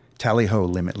 Tally-ho,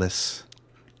 limitless.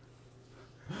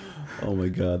 Oh my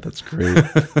God, that's great.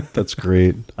 That's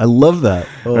great. I love that.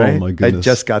 Oh right? my goodness. I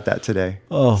just got that today.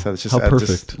 Oh, so it's just, how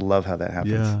perfect. I just love how that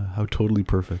happens. Yeah, how totally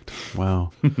perfect.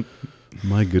 Wow.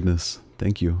 My goodness.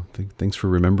 Thank you. Thanks for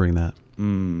remembering that.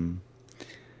 Mm.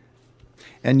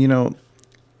 And, you know,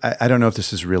 I don't know if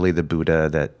this is really the Buddha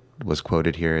that was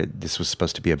quoted here. This was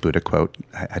supposed to be a Buddha quote.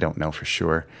 I don't know for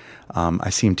sure. I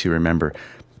seem to remember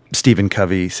Stephen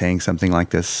Covey saying something like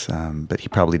this, but he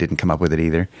probably didn't come up with it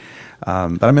either. But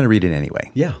I'm going to read it anyway.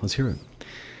 Yeah, let's hear it.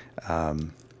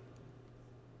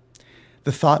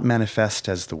 The thought manifests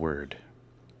as the word.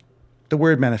 The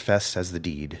word manifests as the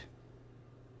deed.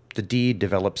 The deed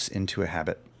develops into a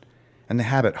habit, and the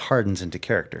habit hardens into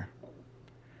character.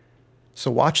 So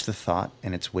watch the thought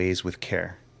and its ways with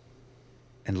care,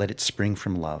 and let it spring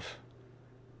from love,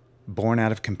 born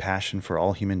out of compassion for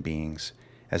all human beings,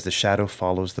 as the shadow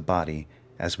follows the body.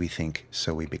 As we think,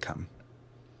 so we become.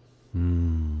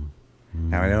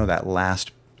 Now I know that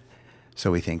last,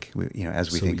 so we think,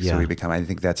 as we think, so we become. I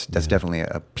think that's definitely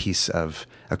a piece of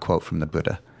a quote from the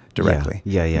Buddha directly.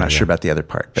 Yeah. I'm not sure about the other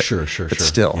part. But, sure. But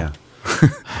still. Yeah.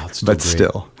 It's still but great.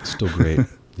 still. It's still great.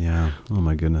 Yeah. Oh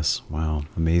my goodness. Wow.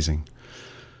 Amazing.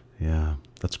 Yeah.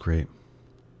 That's great.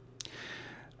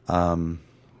 I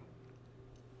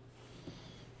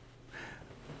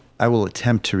will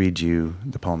attempt to read you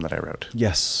the poem that I wrote.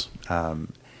 Yes.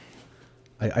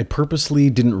 I purposely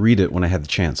didn't read it when I had the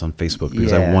chance on Facebook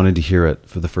because I wanted to hear it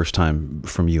for the first time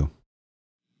from you.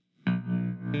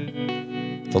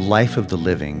 The life of the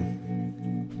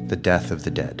living, the death of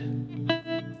the dead.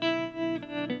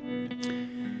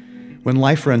 When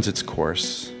life runs its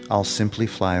course, I'll simply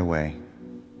fly away,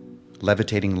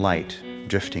 levitating light,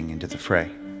 drifting into the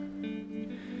fray.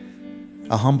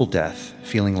 A humble death,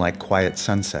 feeling like quiet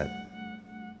sunset,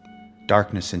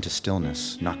 darkness into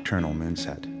stillness, nocturnal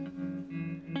moonset.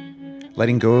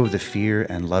 Letting go of the fear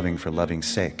and loving for loving's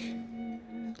sake,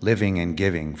 living and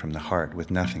giving from the heart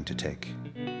with nothing to take.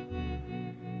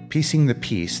 Piecing the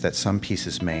peace that some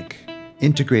pieces make,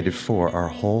 integrated for our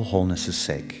whole wholeness'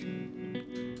 sake.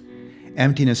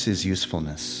 Emptiness is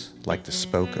usefulness, like the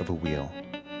spoke of a wheel.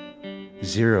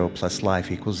 0 plus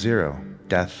life equals 0,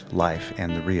 death, life,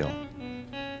 and the real.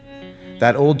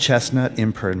 That old chestnut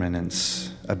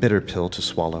impermanence, a bitter pill to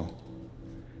swallow.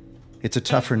 It's a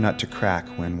tougher nut to crack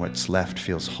when what's left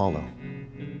feels hollow.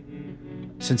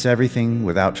 Since everything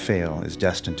without fail is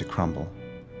destined to crumble,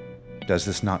 does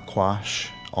this not quash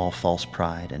all false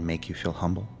pride and make you feel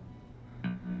humble?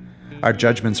 Our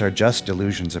judgments are just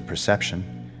delusions of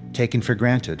perception, taken for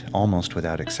granted almost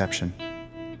without exception.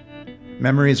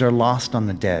 Memories are lost on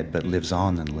the dead but lives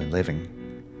on in the living.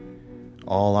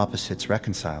 All opposites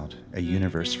reconciled, a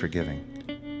universe forgiving.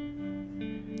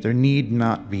 There need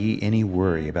not be any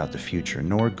worry about the future,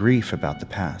 nor grief about the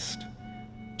past.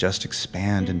 Just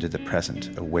expand into the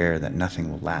present, aware that nothing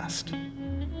will last.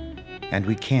 And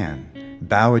we can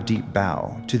bow a deep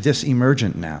bow to this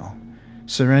emergent now,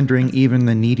 surrendering even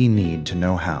the needy need to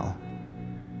know how.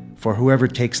 For whoever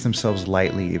takes themselves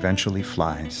lightly eventually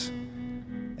flies,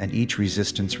 and each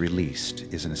resistance released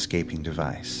is an escaping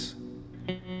device.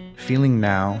 Feeling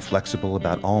now flexible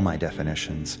about all my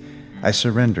definitions, I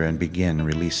surrender and begin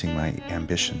releasing my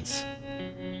ambitions.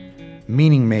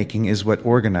 Meaning-making is what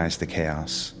organized the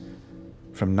chaos.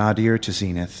 From nadir to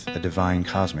zenith, a divine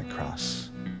cosmic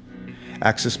cross.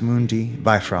 Axis mundi,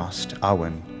 Bifrost,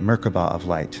 Awen, Merkaba of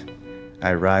light.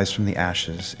 I rise from the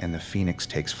ashes and the phoenix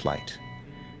takes flight.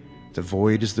 The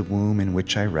void is the womb in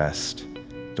which I rest.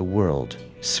 The world,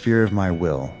 sphere of my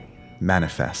will,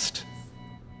 manifest.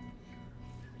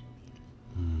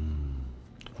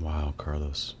 Wow,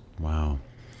 Carlos. Wow.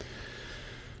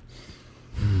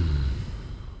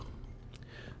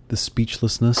 the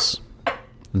speechlessness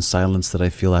and silence that I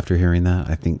feel after hearing that,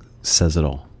 I think says it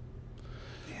all.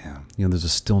 Yeah. There's a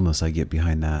stillness I get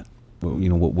behind that,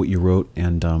 what you wrote,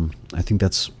 and I think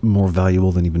that's more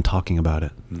valuable than even talking about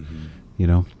it. Mm-hmm.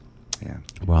 Yeah.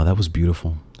 Wow, that was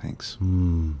beautiful. Thanks.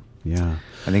 Yeah.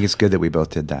 I think it's good that we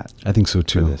both did that. I think so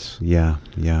too. For this. Yeah,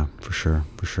 for sure.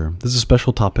 This is a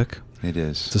special topic. It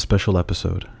is. It's a special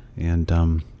episode, and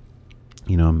I'm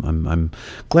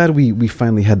glad we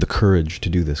finally had the courage to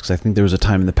do this, because I think there was a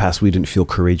time in the past we didn't feel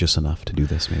courageous enough to do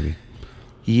this. Maybe.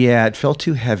 Yeah, it felt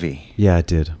too heavy. Yeah, it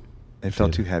did. It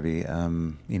felt too heavy. I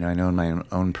know in my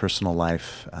own personal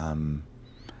life, I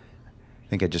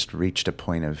think I just reached a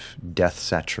point of death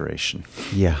saturation.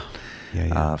 Yeah.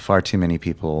 Far too many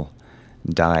people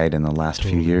died in the last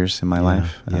few years in my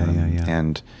life. Yeah.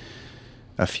 And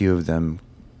a few of them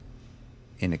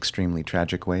in extremely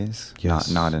tragic ways,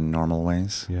 not in normal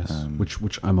ways. Yes,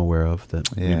 which I'm aware of,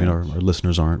 that maybe our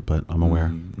listeners aren't, but I'm aware.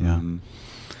 Mm-hmm. Yeah.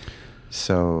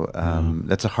 So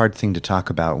that's a hard thing to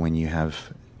talk about when you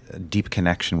have a deep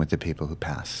connection with the people who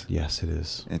pass. Yes, it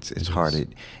is. It's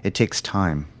hard. It takes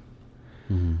time.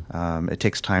 Mm-hmm. It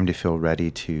takes time to feel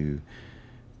ready to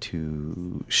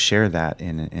share that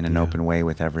in an open way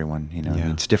with everyone. I mean,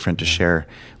 it's different to share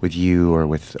with you or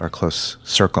with our close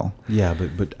circle. Yeah,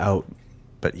 but out.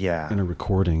 But yeah, in a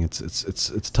recording,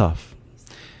 it's tough.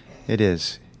 It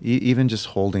is. Even just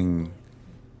holding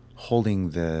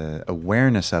the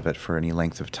awareness of it for any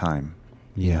length of time,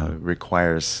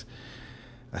 requires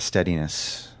a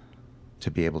steadiness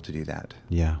to be able to do that.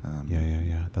 Yeah.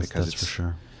 That's for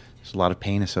sure. There's a lot of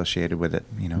pain associated with it.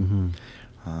 Mm-hmm.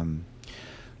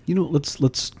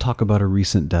 Let's talk about a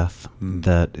recent death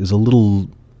that is a little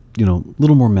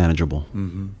more manageable.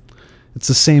 Mm-hmm. It's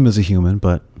the same as a human,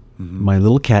 but my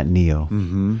little cat Neo,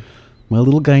 my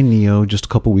little guy Neo, just a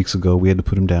couple weeks ago, we had to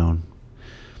put him down.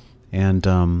 And,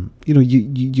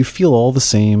 you feel all the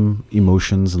same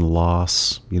emotions and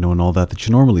loss, and all that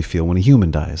you normally feel when a human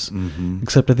dies. Mm-hmm.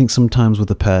 Except I think sometimes with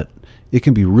a pet, it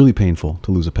can be really painful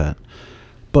to lose a pet.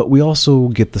 But we also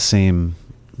get the same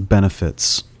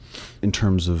benefits in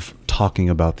terms of talking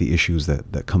about the issues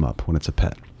that come up when it's a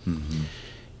pet. Mm-hmm.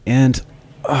 And,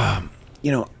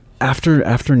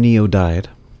 after Neo died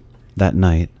that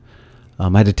night, I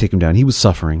had to take him down. He was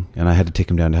suffering, and I had to take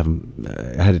him down to have him.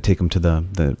 I had to take him to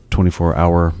the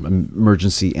 24-hour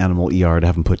emergency animal ER to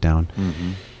have him put down.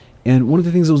 Mm-hmm. And one of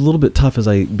the things that was a little bit tough is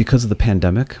because of the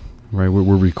pandemic, right?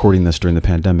 We're recording this during the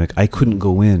pandemic. I couldn't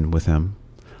go in with him.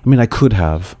 I mean, I could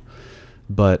have,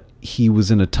 but he was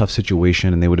in a tough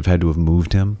situation, and they would have had to have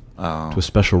moved him to a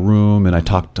special room. And I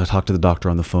talked to the doctor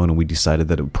on the phone, and we decided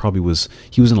that it probably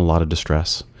he was in a lot of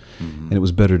distress. Mm-hmm. And it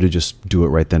was better to just do it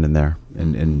right then and there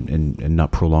and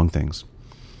not prolong things.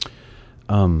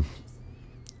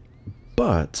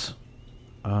 But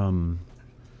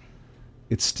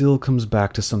it still comes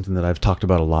back to something that I've talked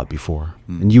about a lot before.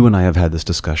 Mm-hmm. And you and I have had this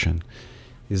discussion,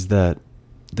 is that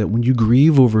when you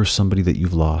grieve over somebody that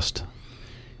you've lost,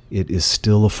 it is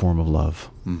still a form of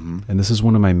love. Mm-hmm. And this is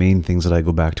one of my main things that I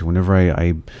go back to whenever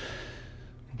I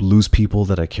lose people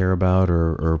that I care about,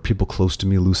 or people close to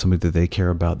me lose somebody that they care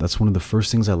about. That's one of the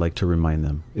first things I like to remind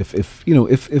them. If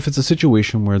it's a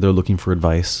situation where they're looking for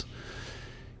advice,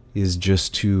 is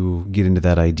just to get into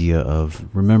that idea of,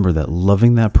 remember that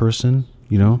loving that person,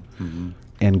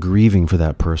 and grieving for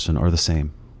that person are the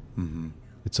same. Mm-hmm.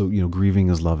 It's grieving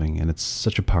is loving, and it's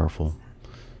such a powerful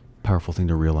thing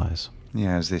to realize.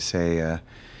 Yeah, as they say,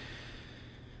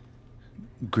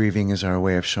 grieving is our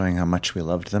way of showing how much we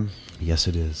loved them. Yes,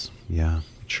 it is. Yeah,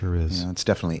 it sure is. It's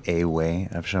definitely a way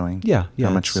of showing how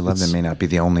much we love them. May not be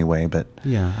the only way, but...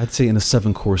 Yeah, I'd say in a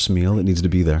 7-course meal, it needs to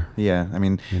be there. Yeah, I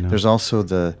mean, there's also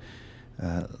the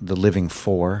living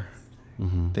for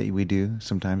that we do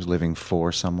sometimes, living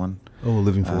for someone. Oh,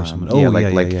 living for someone. Yeah,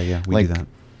 We like do that.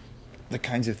 The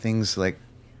kinds of things like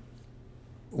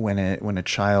when a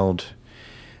child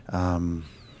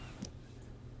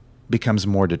becomes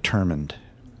more determined,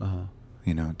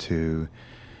 to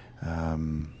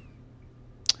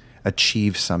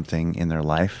achieve something in their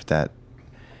life that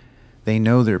they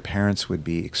know their parents would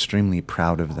be extremely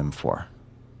proud of them for.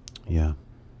 Yeah.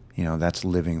 That's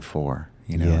living for,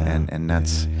 and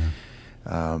that's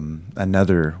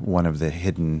another one of the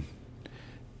hidden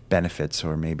benefits,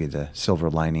 or maybe the silver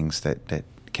linings that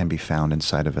can be found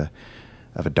inside of a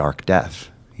dark death,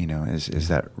 is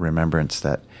that remembrance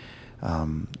that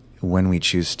when we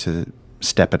choose to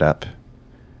step it up,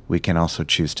 we can also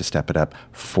choose to step it up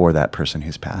for that person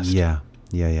who's passed. Yeah.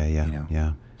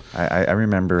 I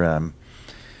remember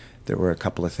there were a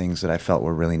couple of things that I felt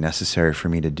were really necessary for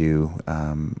me to do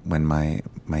when my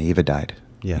Eva died.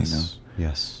 Yes. You know?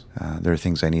 Yes. There are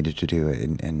things I needed to do,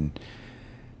 and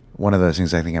one of those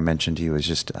things I think I mentioned to you is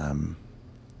just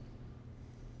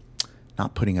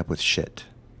not putting up with shit.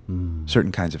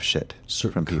 Certain kinds of shit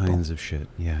from people. Certain kinds of shit.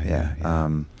 Yeah. Yeah.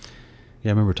 I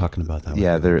remember talking about that.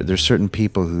 Yeah, there's certain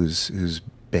people whose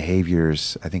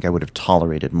behaviors I think I would have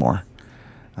tolerated more,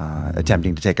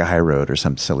 attempting to take a high road or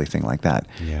some silly thing like that,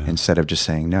 instead of just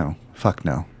saying no, fuck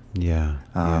no. Yeah.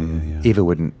 Eva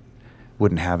wouldn't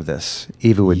have this.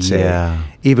 Eva would say,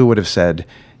 Eva would have said,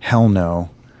 hell no,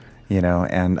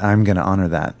 and I'm going to honor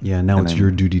that. Yeah, now it's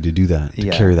your duty to do that, to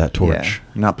carry that torch.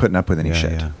 Yeah. Not putting up with any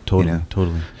shit. Yeah,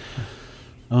 totally.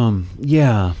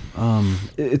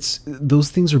 It's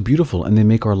those things are beautiful and they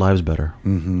make our lives better.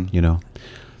 Mm-hmm.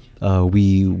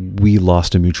 We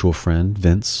lost a mutual friend,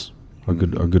 Vince, our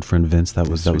good friend Vince. That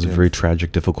was a very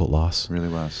tragic, difficult loss. It really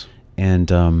was. And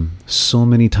so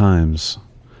many times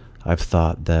I've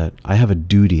thought that I have a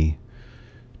duty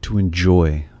to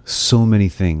enjoy so many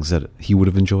things that he would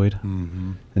have enjoyed.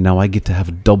 Mm-hmm. And now I get to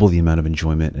have double the amount of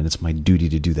enjoyment, and it's my duty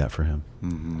to do that for him.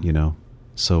 Mm-hmm.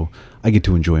 So I get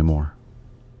to enjoy more,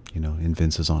 in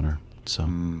Vince's honor. So,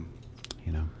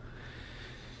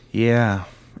 Yeah.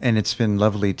 And it's been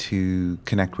lovely to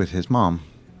connect with his mom,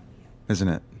 isn't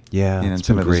it? Yeah, and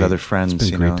some of his other friends,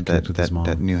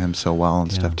 that knew him so well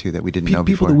and stuff too that we didn't know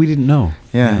before. People that we didn't know.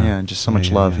 And just so much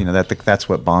love. That's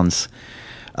what bonds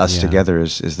us together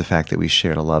is the fact that we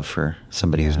shared a love for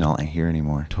somebody who's not here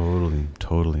anymore.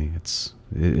 Totally.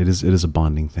 It is a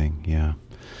bonding thing. Yeah.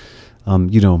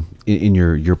 In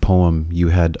your poem, you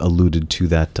had alluded to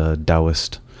that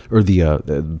Taoist or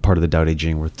the part of the Tao Te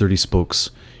Ching where 30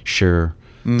 spokes share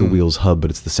the wheel's hub, but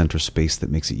it's the center space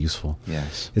that makes it useful.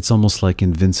 Yes. It's almost like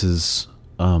in Vince's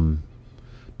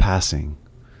passing,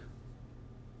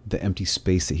 the empty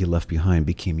space that he left behind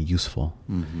became useful.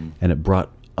 Mm-hmm. And it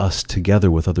brought us together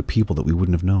with other people that we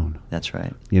wouldn't have known. That's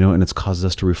right. And it's caused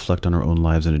us to reflect on our own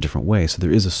lives in a different way. So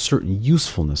there is a certain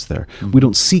usefulness there. Mm-hmm. We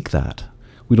don't seek that.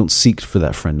 We don't seek for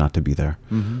that friend not to be there.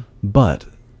 Mm-hmm. But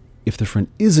if the friend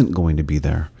isn't going to be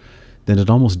there, then it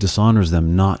almost dishonors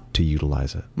them not to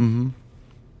utilize it. Mm-hmm.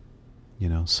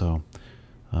 So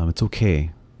it's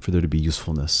okay for there to be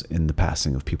usefulness in the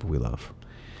passing of people we love.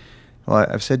 Well,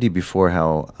 I've said to you before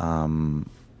how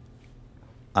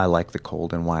I like the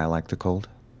cold and why I like the cold.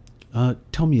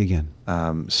 Tell me again.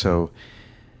 I sort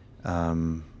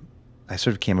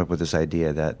of came up with this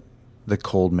idea that the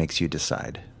cold makes you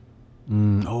decide.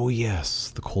 Oh, yes.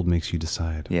 The cold makes you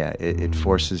decide. Yeah, it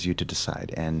forces you to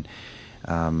decide.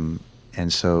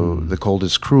 And so the cold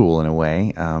is cruel in a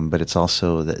way, but it's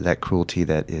also that cruelty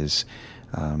that is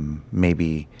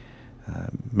maybe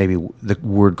the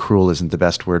word cruel isn't the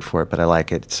best word for it, but I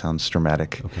like it. It sounds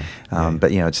dramatic. Okay.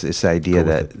 But it's the idea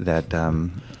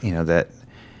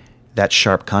that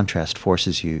sharp contrast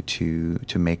forces you to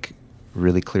make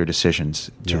really clear decisions.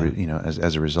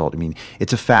 As a result. I mean,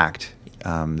 it's a fact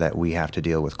that we have to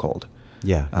deal with cold.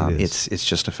 Yeah, it is. It's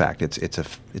just a fact. It's a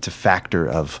factor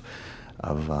of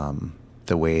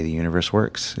the way the universe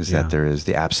works, is that there is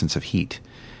the absence of heat.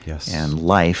 Yes. And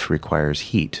life requires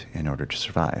heat in order to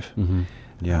survive. Mm-hmm.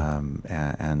 Yeah.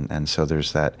 And so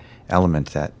there's that element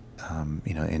that,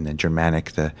 in the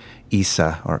Germanic, the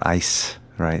Isa or ice,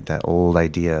 right? That old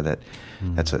idea that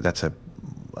that's a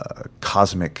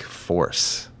cosmic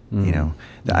force, the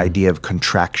idea of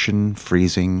contraction,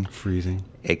 freezing,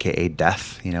 AKA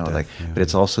death, but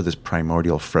it's also this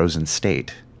primordial frozen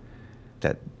state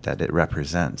that it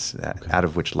represents, out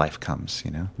of which life comes,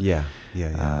 Yeah.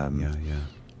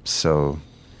 So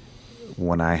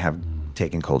when I have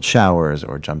taken cold showers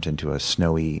or jumped into a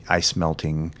snowy,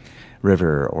 ice-melting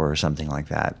river or something like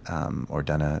that, or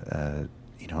done an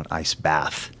ice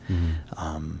bath,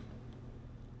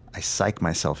 I psych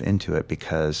myself into it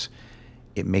because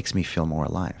it makes me feel more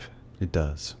alive. It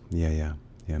does. Yeah,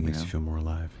 it makes you feel more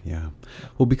alive. Yeah.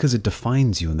 Well, because it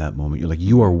defines you in that moment. You're like,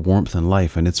 you are warmth and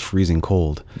life, and it's freezing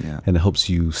cold. Yeah. And it helps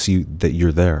you see that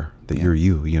you're there, that you're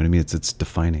you. You know what I mean? It's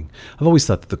defining. I've always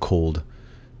thought that the cold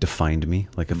defined me.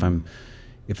 Like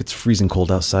if it's freezing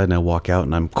cold outside and I walk out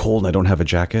and I'm cold and I don't have a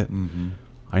jacket,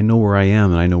 I know where I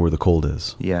am and I know where the cold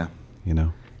is. Yeah.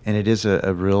 And it is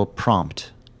a real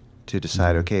prompt to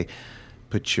decide, okay,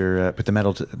 put the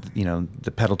metal to,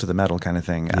 the pedal to the metal kind of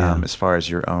thing, as far as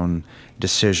your own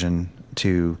decision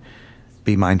to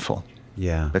be mindful.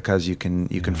 Yeah. Because you can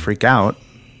freak out,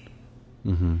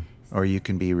 or you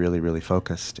can be really, really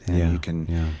focused, and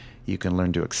you can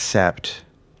learn to accept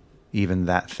even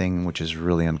that thing which is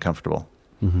really uncomfortable.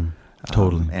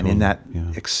 Totally. In that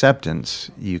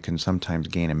acceptance, you can sometimes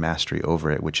gain a mastery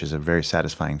over it, which is a very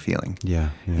satisfying feeling. Yeah.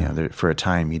 For a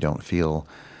time, you don't feel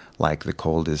like the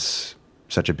cold is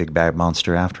such a big bad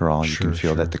monster after all. You Sure, can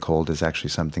feel sure. that the cold is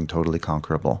actually something totally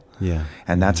conquerable. Yeah.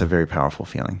 And that's a very powerful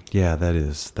feeling. Yeah, that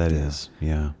is. That is.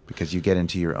 Yeah. Because you get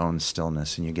into your own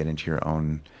stillness and you get into your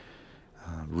own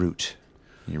root.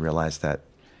 You realize that,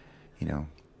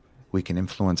 we can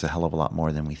influence a hell of a lot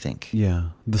more than we think. Yeah.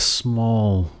 The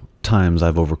small times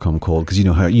I've overcome cold, because you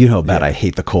know how bad I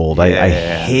hate the cold. I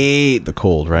hate the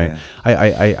cold, right?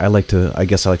 Yeah. I like to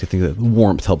think that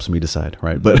warmth helps me decide,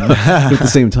 right? But at the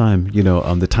same time,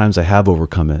 the times I have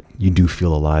overcome it, you do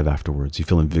feel alive afterwards. You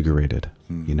feel invigorated.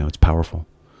 It's powerful.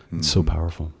 It's so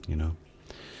powerful.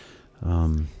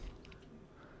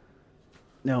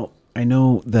 Now I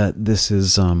know that this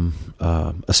is a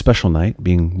special night,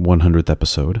 being 100th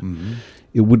episode. Mm-hmm.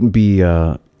 It wouldn't be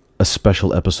a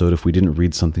special episode if we didn't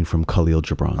read something from Khalil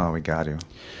Gibran. Oh, we got to.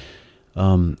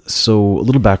 So a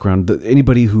little background.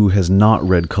 Anybody who has not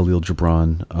read Khalil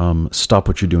Gibran, stop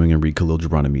what you're doing and read Khalil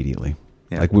Gibran immediately.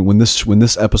 Yeah. Like when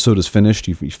this episode is finished,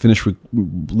 you finish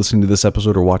listening to this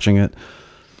episode or watching it,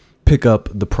 pick up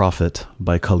The Prophet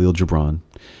by Khalil Gibran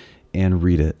and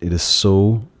read it. It is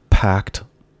so packed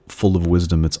full of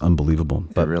wisdom. It's unbelievable.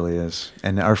 It really is.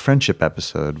 And our friendship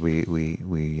episode, we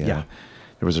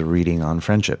there was a reading on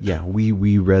friendship. Yeah,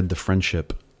 we read the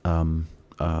friendship poem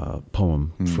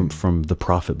from The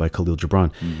Prophet by Khalil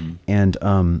Gibran. Mm-hmm.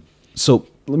 And so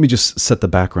let me just set the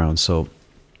background. So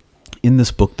in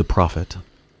this book, The Prophet,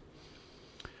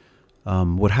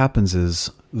 what happens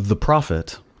is the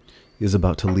prophet is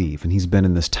about to leave, and he's been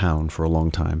in this town for a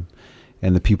long time,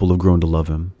 and the people have grown to love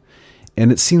him.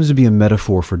 And it seems to be a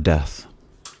metaphor for death.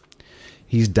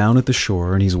 He's down at the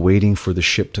shore, and he's waiting for the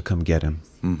ship to come get him.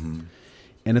 Mm-hmm.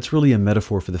 And it's really a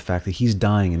metaphor for the fact that he's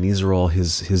dying, and these are all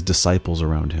his disciples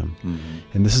around him. Mm-hmm.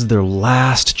 And this is their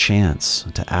last chance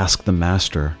to ask the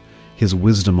master his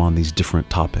wisdom on these different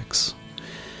topics.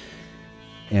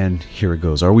 And here it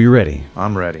goes. Are we ready?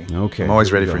 I'm ready. Okay. I'm always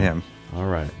here we ready for go. him. All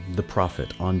right. The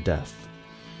Prophet on death.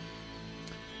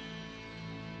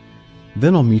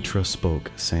 Then Almitra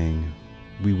spoke, saying,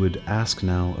 "We would ask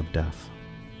now of death."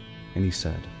 And he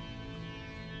said,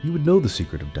 "You would know the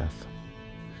secret of death,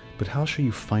 but how shall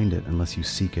you find it unless you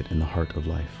seek it in the heart of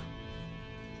life?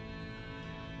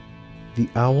 The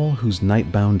owl whose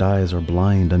night-bound eyes are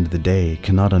blind unto the day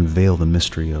cannot unveil the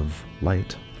mystery of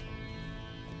light.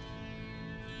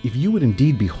 If you would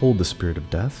indeed behold the spirit of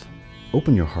death,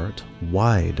 open your heart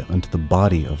wide unto the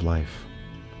body of life.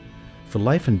 For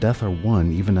life and death are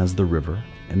one, even as the river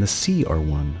and the sea are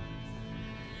one.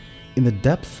 In the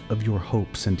depth of your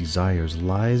hopes and desires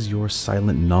lies your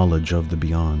silent knowledge of the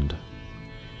beyond.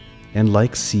 And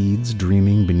like seeds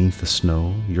dreaming beneath the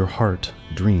snow, your heart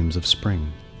dreams of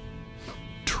spring.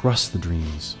 Trust the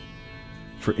dreams,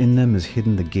 for in them is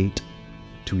hidden the gate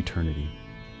to eternity.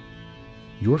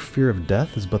 Your fear of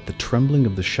death is but the trembling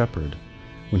of the shepherd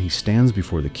when he stands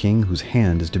before the king whose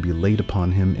hand is to be laid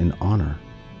upon him in honor.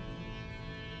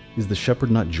 Is the shepherd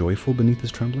not joyful beneath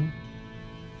his trembling,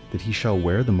 that he shall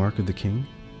wear the mark of the king?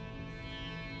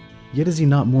 Yet is he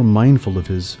not more mindful of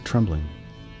his trembling?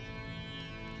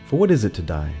 For what is it to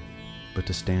die, but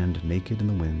to stand naked in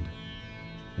the wind,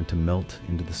 and to melt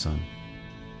into the sun?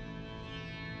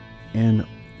 And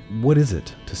what is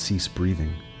it to cease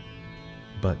breathing,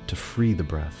 but to free the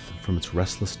breath from its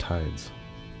restless tides,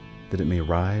 that it may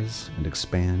rise and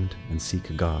expand and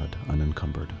seek God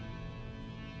unencumbered?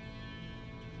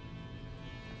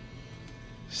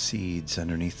 Seeds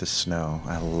underneath the snow.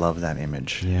 I love that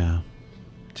image. Yeah,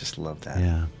 Just love that.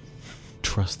 yeah.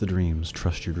 Trust the dreams.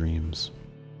 Trust your dreams.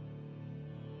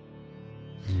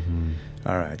 Mm-hmm.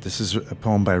 All right. This is a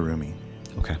poem by Rumi.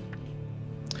 Okay.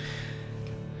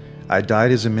 I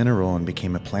died as a mineral and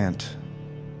became a plant.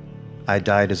 I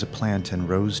died as a plant and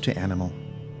rose to animal.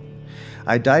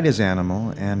 I died as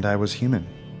animal and I was human.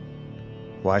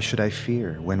 Why should I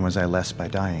fear? When was I less by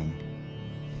dying?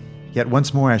 Yet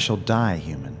once more I shall die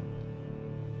human,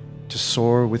 to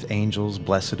soar with angels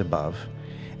blessed above,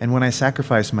 and when I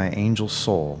sacrifice my angel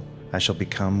soul, I shall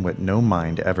become what no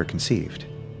mind ever conceived.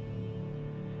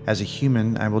 As a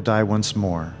human I will die once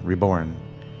more, reborn.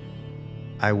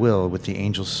 I will with the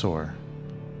angels soar,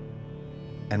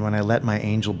 and when I let my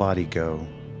angel body go,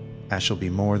 I shall be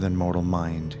more than mortal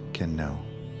mind can know.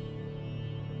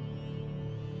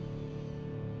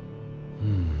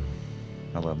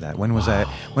 I love that. When was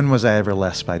I ever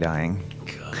less by dying?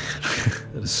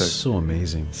 That is so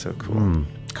amazing. So cool.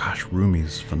 Gosh,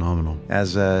 Rumi's phenomenal.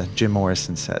 As Jim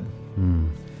Morrison said,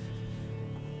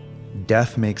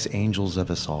 death makes angels of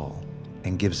us all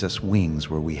and gives us wings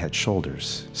where we had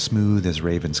shoulders, smooth as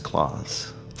ravens'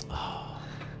 claws.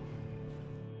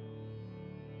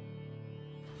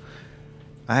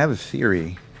 I have a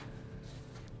theory.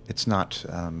 It's not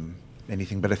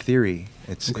anything but a theory.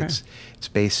 It's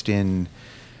based in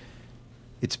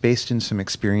some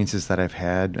experiences that I've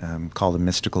had, called the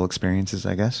mystical experiences,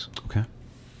 I guess. Okay.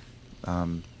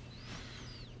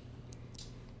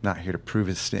 Not here to prove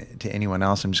this to anyone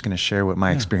else. I'm just going to share what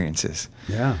my experience is.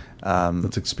 Yeah.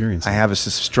 Let's experience it. I have a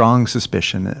strong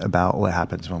suspicion about what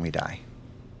happens when we die.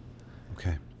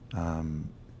 Okay.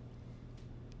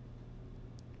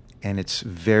 And it's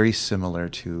very similar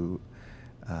to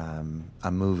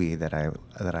a movie that I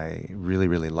really,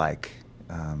 really like,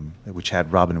 which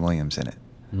had Robin Williams in it.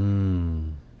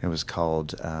 Mm. It was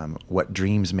called What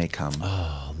Dreams May Come.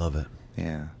 Oh, love it.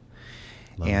 Yeah.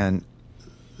 Love and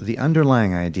the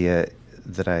underlying idea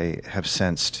that I have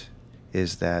sensed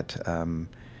is that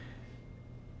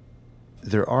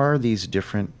there are these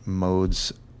different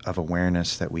modes of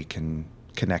awareness that we can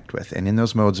connect with. And in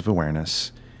those modes of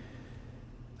awareness,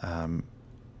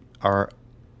 our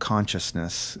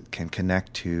consciousness can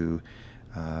connect to,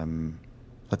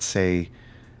 let's say,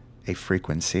 a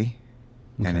frequency.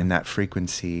 Okay. And in that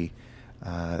frequency,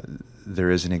 there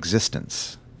is an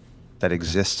existence that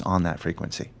exists on that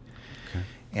frequency. Okay.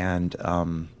 And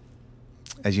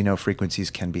as you know,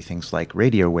 frequencies can be things like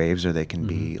radio waves, or they can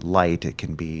be light. It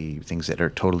can be things that are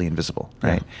totally invisible,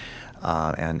 right?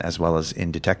 And as well as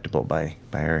indetectable by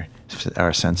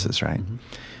our senses, right?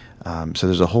 Mm-hmm. So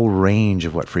there's a whole range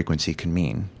of what frequency can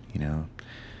mean,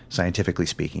 scientifically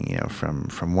speaking,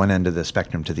 from one end of the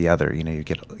spectrum to the other. You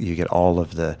get all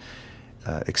of the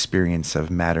experience of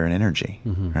matter and energy,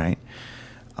 right?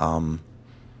 And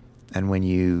when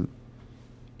you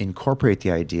incorporate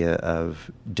the idea of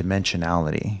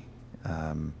dimensionality,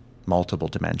 multiple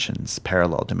dimensions,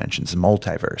 parallel dimensions,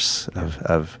 multiverse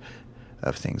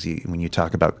of things. When you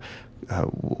talk about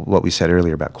what we said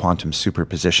earlier about quantum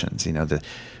superpositions, the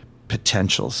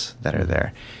potentials that are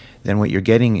there, then what you're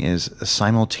getting is a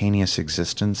simultaneous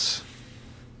existence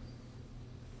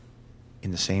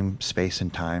in the same space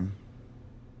and time.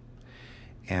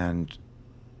 And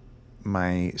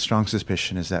my strong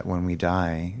suspicion is that when we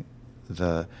die,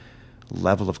 the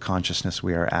level of consciousness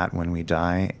we are at when we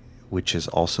die, which is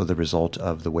also the result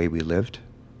of the way we lived,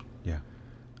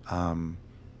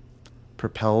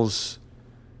 propels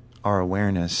our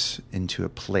awareness into a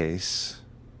place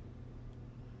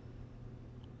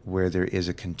where there is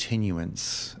a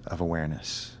continuance of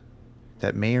awareness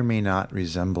that may or may not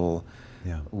resemble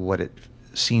what it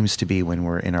seems to be when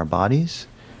we're in our bodies,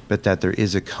 but that there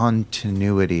is a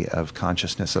continuity of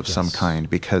consciousness of some kind,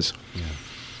 because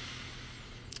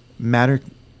matter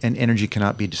and energy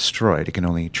cannot be destroyed. It can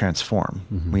only transform.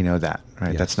 We know that,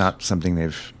 right? Yes. That's not something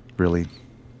they've really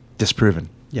disproven.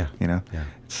 Yeah.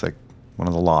 It's like one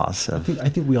of the laws. I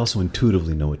think we also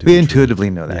intuitively know it to we be intuitively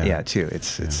true. know that, too.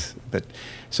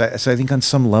 So I think on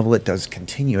some level it does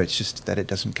continue. It's just that it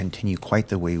doesn't continue quite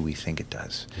the way we think it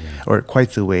does, or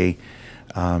quite the way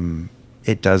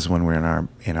it does when we're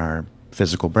in our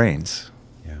physical brains.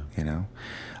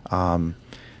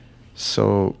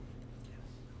 So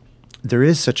there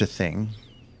is such a thing,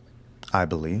 I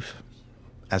believe,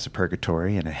 as a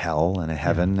purgatory and a hell and a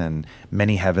heaven and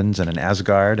many heavens and an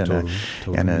Asgard and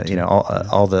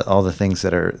all the things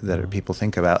that people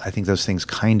think about. I think those things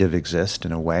kind of exist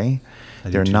in a way.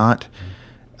 They're not.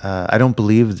 I don't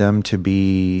believe them to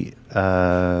be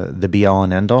the be all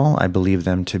and end all. I believe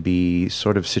them to be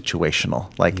sort of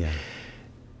situational.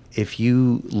 If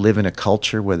you live in a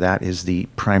culture where that is the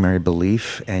primary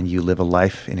belief and you live a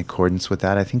life in accordance with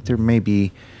that, I think there may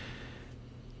be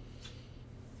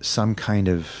some kind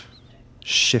of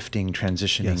shifting,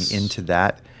 transitioning into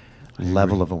that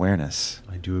level of awareness.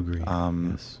 I do agree.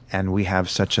 And we have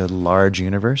such a large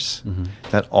universe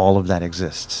that all of that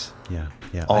exists. Yeah.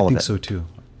 All I think of it. so too.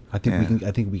 I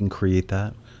think we can create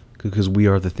that because we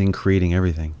are the thing creating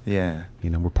everything. Yeah.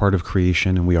 We're part of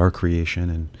creation, and we are creation,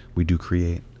 and we do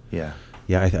create. Yeah.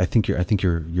 Yeah, I think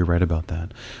you're right about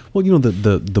that. Well,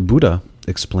 the Buddha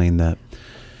explained that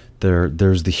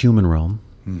there's the human realm,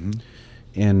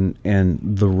 and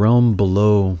the realm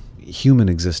below human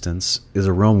existence is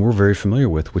a realm we're very familiar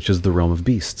with, which is the realm of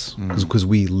beasts, because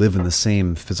we live in the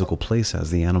same physical place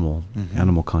as the animal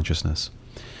consciousness.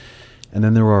 And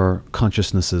then there are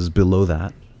consciousnesses below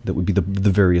that would be the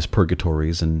various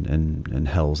purgatories and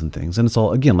hells and things. And it's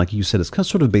all, again, like you said, it's kind of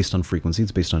sort of based on frequency.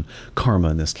 It's based on karma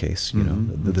in this case.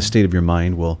 The state of your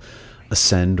mind will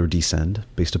ascend or descend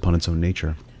based upon its own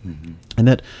nature. And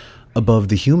that above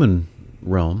the human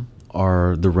realm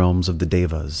are the realms of the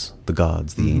devas, the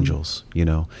gods, the angels,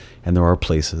 and there are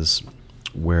places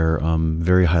where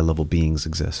very high level beings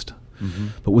exist.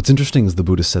 But what's interesting is the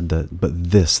Buddha said that,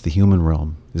 the human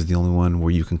realm, is the only one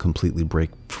where you can completely break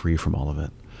free from all of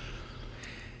it.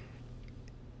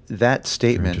 That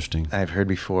statement interesting. I've heard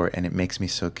before, and it makes me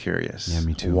so curious. Yeah,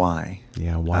 me too. Why?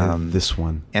 Yeah, why this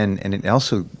one? And it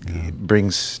also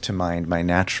brings to mind my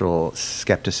natural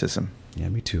skepticism. Yeah,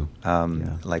 me too.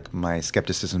 Like my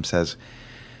skepticism says,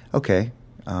 okay,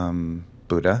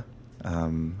 Buddha,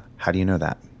 how do you know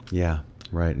that? Yeah,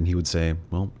 right. And he would say,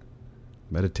 well,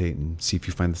 meditate and see if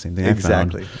you find the same thing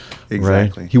Exactly. I found.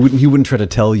 Exactly. Right? He wouldn't try to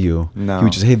tell you. No. He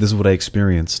would just, hey, this is what I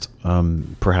experienced.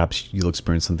 Perhaps you'll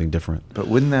experience something different. But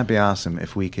wouldn't that be awesome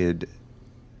if we could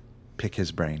pick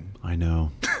his brain? I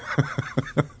know.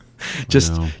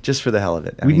 Just for the hell of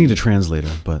it. We'd need a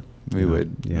translator, but we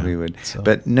would. Yeah. We would. So,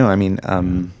 but no, I mean,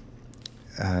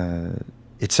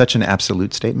 it's such an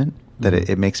absolute statement that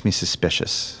it makes me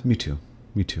suspicious. Me too.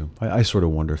 I sort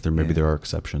of wonder if there are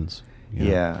exceptions. You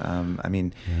know? Yeah. I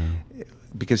mean,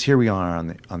 because here we are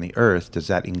on the Earth. Does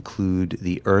that include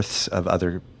the Earths of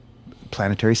other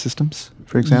planetary systems,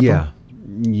 for example?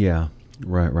 Yeah.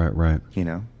 Right. You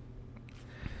know.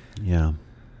 Yeah.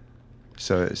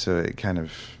 So it kind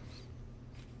of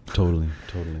totally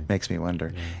makes me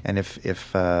wonder. Yeah. And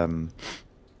if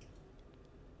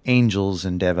angels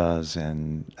and devas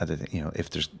and other things, you know,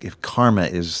 if karma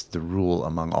is the rule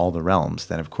among all the realms,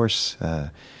 then of course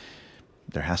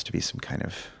there has to be some kind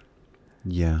of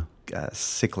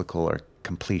cyclical or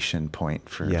completion point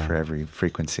for every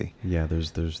frequency. Yeah,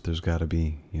 there's got to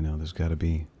be, there's got to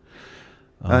be.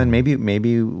 And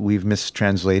maybe we've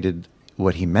mistranslated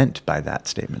what he meant by that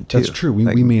statement too. That's true.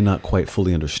 We may not quite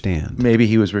fully understand. Maybe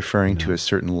he was referring to a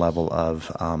certain level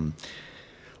of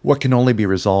what can only be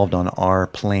resolved on our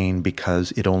plane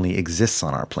because it only exists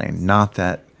on our plane. Not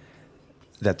that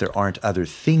there aren't other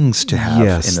things to have in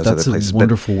those other places. Yes, that's a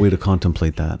wonderful way to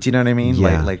contemplate that. Do you know what I mean?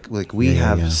 Yeah. Like we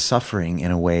have suffering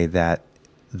in a way that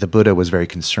the Buddha was very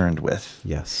concerned with.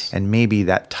 Yes. And maybe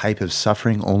that type of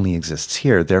suffering only exists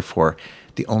here. Therefore,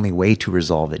 the only way to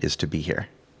resolve it is to be here.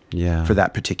 Yeah. For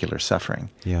that particular suffering.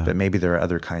 Yeah. But maybe there are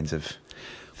other kinds of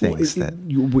things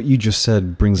what you just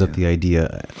said brings up the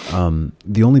idea.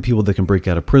 The only people that can break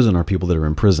out of prison are people that are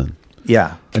in prison.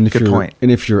 Yeah. And good point.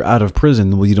 And if you're out of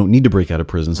prison, well, you don't need to break out of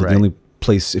prison. So the only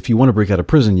place, if you want to break out of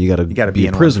prison, you got to be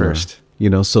a prisoner first.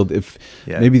 So if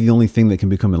maybe the only thing that can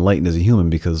become enlightened is a human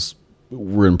because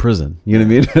we're in prison. You know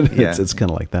what I mean? It's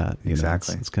kind of like that.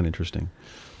 Exactly. It's kind of interesting.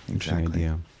 Exactly. Interesting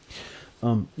idea.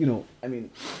 I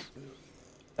mean,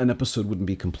 an episode wouldn't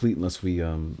be complete unless we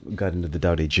got into the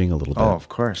Tao Te Ching a little bit. Oh, of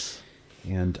course.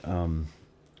 And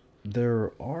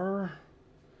there are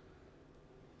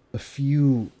a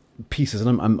few pieces,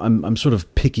 and I'm sort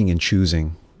of picking and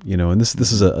choosing, and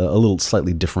this is a little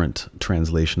slightly different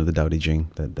translation of the Tao Te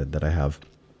Ching that I have.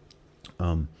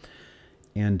 And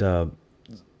I'm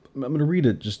going to read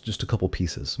it just a couple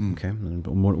pieces, okay? And I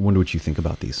wonder what you think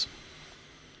about these.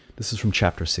 This is from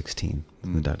chapter 16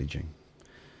 of the Tao Te Ching.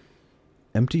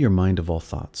 Empty your mind of all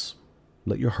thoughts.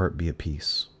 Let your heart be at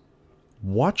peace.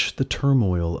 Watch the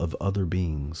turmoil of other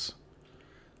beings,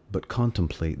 but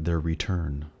contemplate their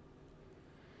return.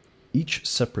 Each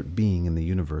separate being in the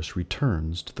universe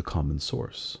returns to the common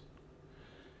source.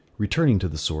 Returning to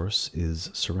the source is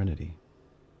serenity.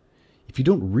 If you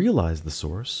don't realize the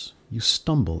source, you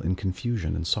stumble in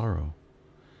confusion and sorrow.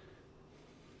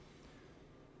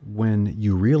 When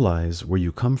you realize where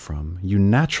you come from, you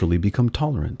naturally become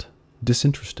tolerant,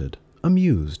 disinterested,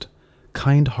 amused,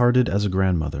 kind-hearted as a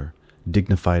grandmother,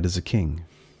 dignified as a king.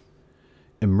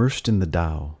 Immersed in the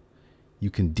Tao,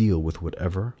 you can deal with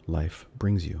whatever life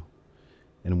brings you.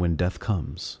 And when death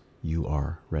comes, you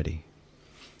are ready.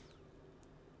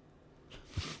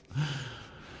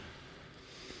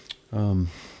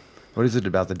 What is it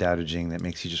about the Tao Te Ching that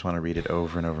makes you just want to read it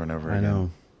over and over and over again? I know.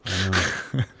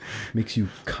 Makes you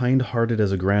kind-hearted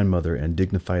as a grandmother and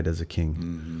dignified as a king.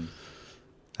 Mm-hmm.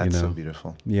 That's so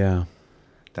beautiful. Yeah.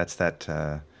 That's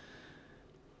that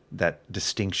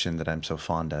distinction that I'm so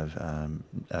fond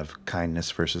of kindness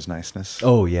versus niceness.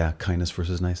 Oh yeah, kindness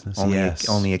versus niceness.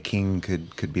 Only a king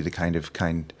could be the kind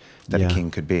that a king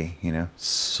could be.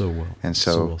 So well. And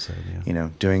so well said, yeah.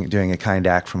 Doing a kind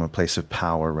act from a place of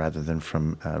power rather than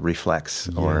from reflex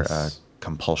or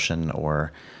compulsion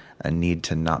or a need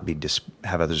to not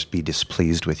have others be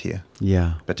displeased with you.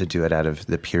 Yeah. But to do it out of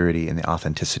the purity and the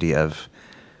authenticity of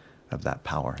that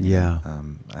power. Yeah.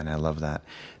 And I love that.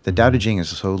 The Tao Te Ching is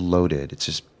so loaded. It's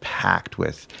just packed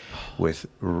with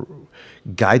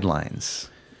guidelines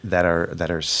that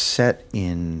are set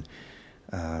into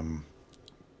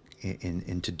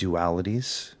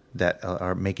dualities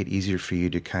that make it easier for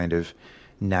you to kind of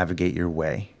navigate your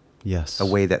way. Yes. A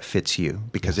way that fits you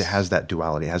because it has that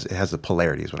duality. It has the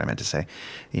polarity is what I meant to say.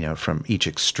 From each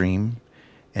extreme,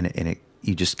 and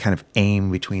you just kind of aim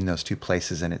between those two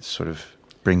places, and it sort of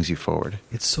brings you forward.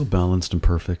 It's so balanced and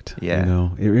perfect. Yeah. You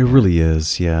know, it really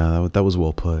is. Yeah, that was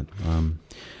well put.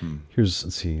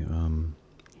 Let's see.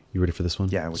 You ready for this one?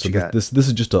 Yeah, what you got? This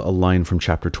is just a line from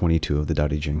chapter 22 of the Tao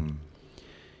Te Ching.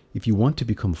 If you want to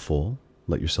become full,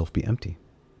 let yourself be empty.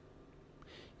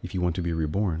 If you want to be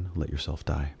reborn, let yourself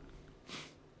die.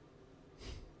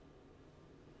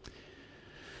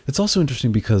 It's also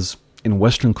interesting because in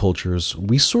Western cultures,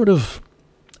 we sort of,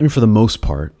 for the most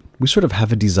part, we sort of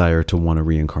have a desire to want to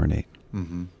reincarnate.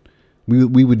 Mm-hmm.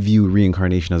 We would view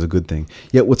reincarnation as a good thing.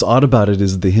 Yet what's odd about it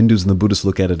is the Hindus and the Buddhists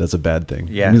look at it as a bad thing.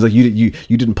 Yeah. It means like you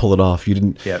didn't pull it off. You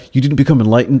didn't become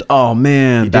enlightened. Oh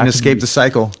man. You didn't escape the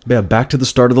cycle. Yeah, back to the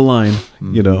start of the line,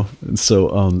 you know. And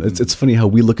so it's funny how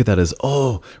we look at that as,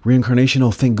 oh, reincarnation,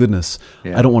 oh thank goodness.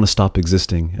 Yeah. I don't want to stop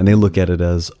existing. And they look at it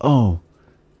as, oh,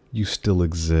 you still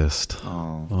exist.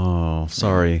 Oh,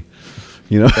 sorry.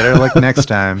 You know. Better luck next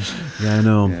time. Yeah, I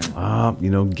know.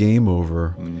 Yeah. Game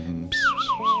over.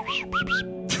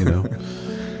 You know?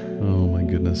 Oh my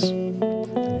goodness.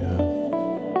 Yeah.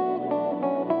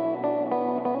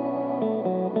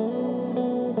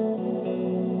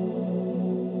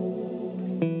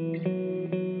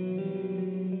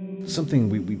 Something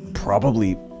we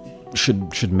probably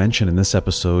should mention in this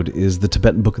episode is the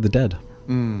Tibetan Book of the Dead.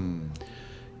 You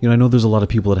know, I know there's a lot of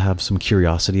people that have some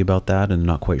curiosity about that and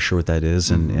not quite sure what that is.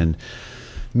 And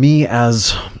me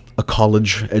as a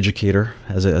college educator,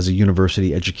 as a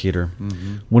university educator,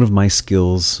 one of my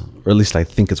skills, or at least I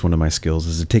think it's one of my skills,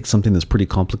 is to take something that's pretty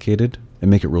complicated and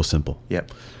make it real simple.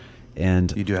 Yep.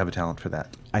 And you do have a talent for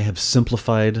that. I have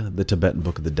simplified the Tibetan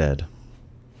Book of the Dead.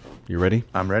 You ready?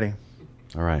 I'm ready.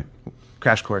 All right.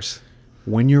 Crash course.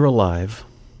 When you're alive,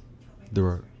 there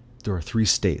are 3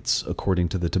 states according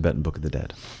to the Tibetan Book of the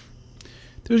Dead.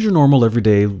 There's your normal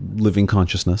everyday living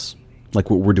consciousness, like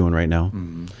what we're doing right now.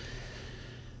 Mm-hmm.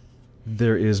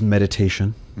 There is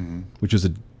meditation, which is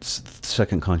a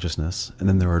second consciousness, and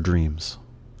then there are dreams.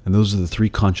 And those are the 3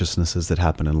 consciousnesses that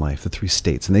happen in life, the 3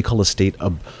 states. And they call a state a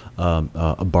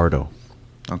bardo.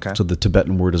 Okay. So the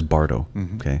Tibetan word is bardo.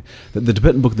 Mm-hmm. Okay. The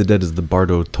Tibetan Book of the Dead is the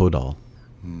Bardo Todal.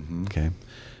 Mm-hmm. Okay.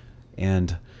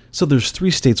 And so there's 3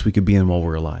 states we could be in while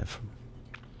we're alive.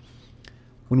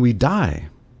 When we die,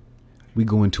 we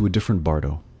go into a different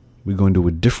bardo. We go into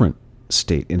a different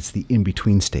state. And it's the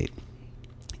in-between state.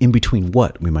 In between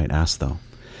what, we might ask, though?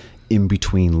 In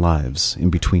between lives, in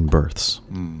between births.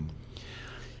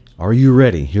 Are you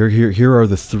ready? Here are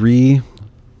the 3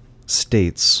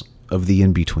 states of the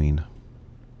in-between.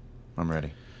 I'm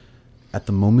ready. At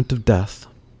the moment of death,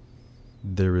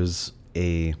 there is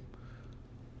a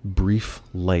brief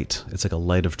light. It's like a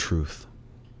light of truth.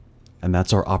 And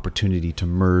that's our opportunity to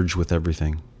merge with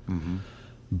everything. Mm-hmm.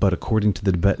 But according to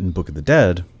the Tibetan Book of the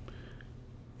Dead,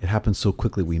 it happens so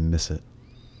quickly we miss it.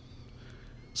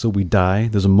 So we die,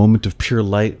 there's a moment of pure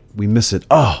light, we miss it.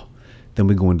 Then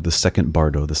we go into the second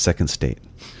bardo, the second state,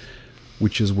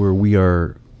 which is where we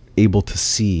are able to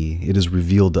see, it is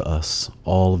revealed to us,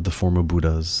 all of the former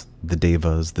Buddhas, the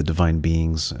Devas, the divine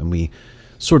beings, and we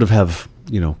sort of have,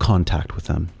 contact with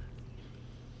them.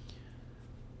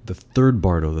 The third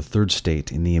bardo, the third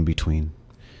state in the in-between,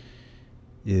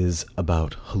 is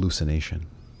about hallucination.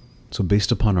 So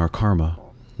based upon our karma,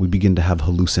 we begin to have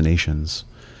hallucinations,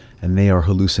 and they are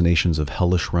hallucinations of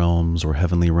hellish realms or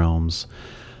heavenly realms.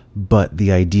 But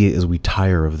the idea is we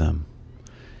tire of them.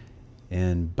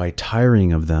 And by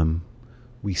tiring of them,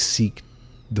 we seek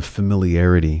the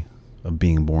familiarity of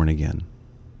being born again.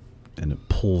 And it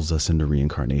pulls us into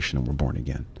reincarnation and we're born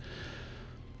again.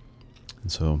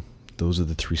 And so those are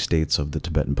the 3 states of the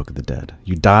Tibetan Book of the Dead.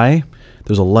 You die,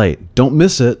 there's a light. Don't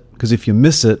miss it, because if you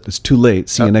miss it, it's too late.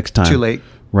 See you next time. Too late.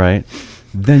 Right?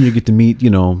 Then you get to meet,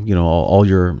 all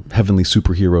your heavenly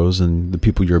superheroes and the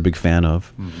people you're a big fan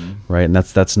of, right? And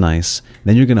that's nice.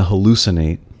 Then you're going to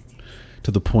hallucinate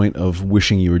to the point of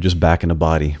wishing you were just back in a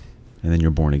body, and then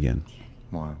you're born again.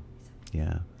 Wow.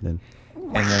 Yeah. And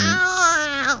then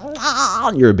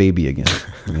you're a baby again.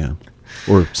 Yeah.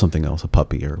 Or something else, a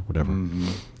puppy or whatever. Mm-hmm.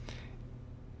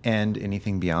 And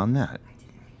anything beyond that?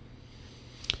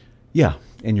 Yeah.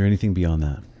 And you're anything beyond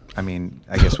that. I mean,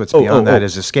 I guess what's beyond that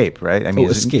is escape, right? I mean,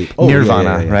 escape.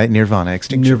 Nirvana, right? Nirvana,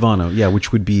 extinction. Nirvana, yeah,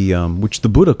 which would be, which the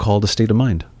Buddha called a state of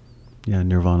mind. Yeah,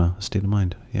 nirvana, a state of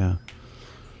mind, yeah.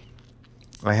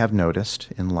 I have noticed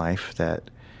in life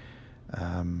that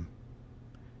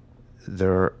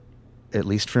there are, at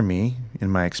least for me, in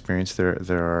my experience, there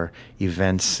are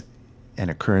events and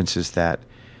occurrences that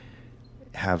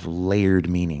have layered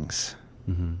meanings.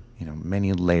 Mm-hmm.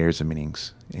 Many layers of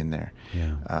meanings in there.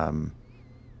 Yeah.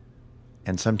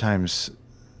 And sometimes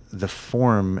the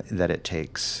form that it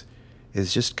takes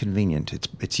is just convenient.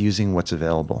 It's using what's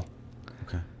available.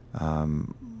 Okay.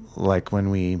 Like when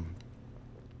we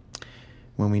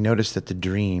notice that the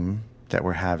dream that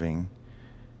we're having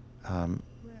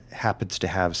happens to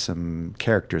have some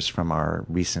characters from our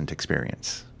recent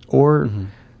experience or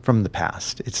from the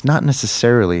past. It's not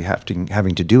necessarily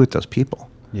having to do with those people.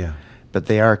 Yeah. But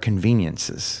they are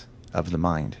conveniences of the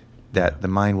mind that the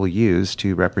mind will use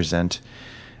to represent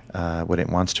what it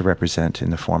wants to represent in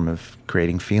the form of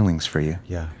creating feelings for you.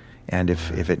 Yeah. And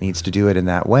if it needs to do it in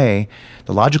that way,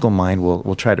 the logical mind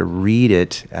will try to read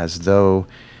it as though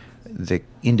the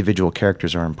individual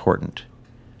characters are important.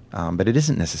 But it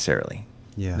isn't necessarily.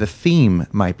 Yeah. The theme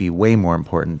might be way more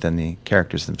important than the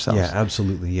characters themselves. Yeah,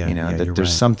 absolutely. Yeah. You know, yeah, that you're there's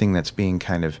right. something that's being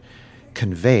kind of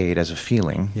conveyed as a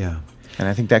feeling. Yeah. And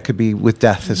I think that could be with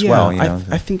death as Yeah, well. You know,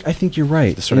 I think you're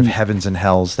right. the sort of And heavens and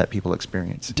hells that people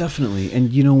experience. definitely.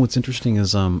 And you know what's interesting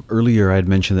is earlier I had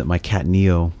mentioned that my cat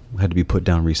Neo had to be put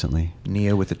down recently.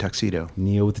 Neo with the tuxedo.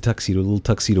 Neo with the tuxedo, little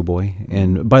tuxedo boy.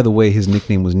 And by the way, his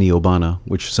nickname was Neobana,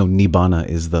 which so Nibbana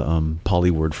is the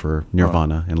Pali word for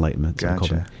nirvana, enlightenment. So I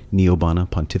called him Gotcha. Neobana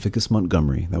Pontificus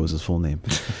Montgomery. That was his full name.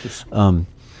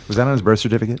 Was that on his birth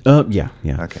certificate? Yeah.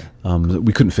 Okay.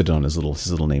 We couldn't fit it on his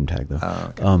little name tag though.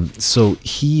 Oh, okay.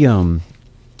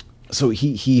 So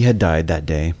he had died that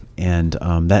day, and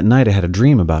that night I had a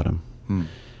dream about him,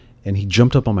 and he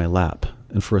jumped up on my lap,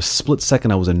 and for a split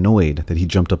second I was annoyed that he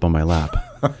jumped up on my lap,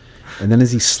 and then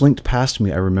as he slinked past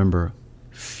me, I remember,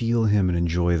 feel him and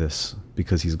enjoy this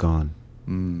because he's gone.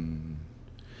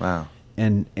 Wow.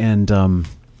 And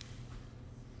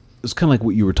it's kind of like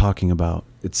what you were talking about.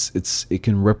 It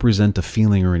can represent a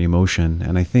feeling or an emotion,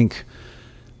 and I think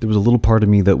there was a little part of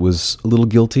me that was a little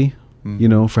guilty, you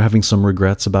know, for having some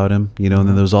regrets about him, you know. And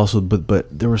then there was also,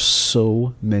 but there were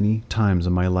so many times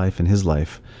in my life and his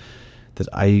life that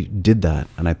I did that,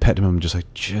 and I pet him. I'm just like,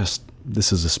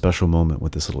 this is a special moment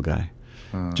with this little guy.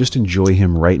 Just enjoy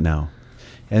him right now,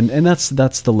 and that's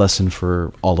the lesson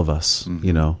for all of us,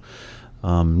 you know.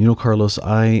 You know, Carlos,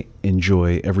 I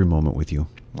enjoy every moment with you.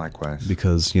 Likewise.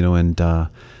 Because, you know, and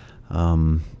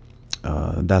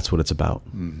that's what it's about,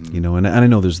 you know. And I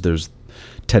know there's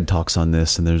TED Talks on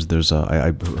this, and there's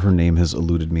her name has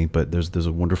eluded me, but there's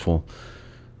a wonderful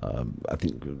I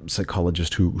think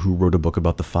psychologist who wrote a book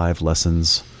about the 5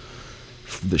 lessons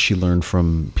that she learned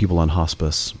from people on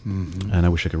hospice, and I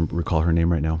wish I could recall her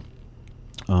name right now.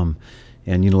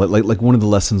 And you know, like one of the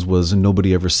lessons was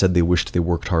nobody ever said they wished they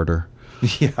worked harder.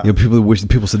 Yeah. You know,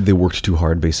 people said they worked too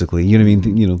hard, basically. You know what I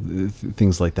mean? You know,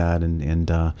 things like that.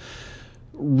 And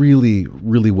really,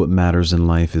 really what matters in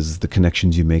life is the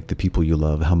connections you make, the people you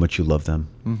love, how much you love them.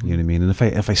 You know what I mean? And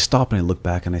if I stop and I look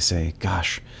back and I say,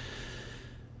 gosh,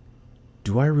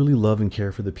 do I really love and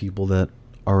care for the people that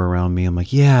are around me? I'm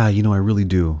like, yeah, you know, I really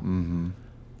do.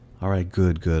 All right,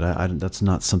 good. I that's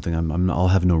not something I'll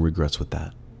have no regrets with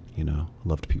that. You know,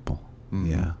 loved people.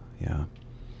 Yeah.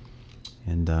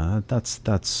 And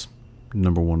that's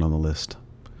number one on the list,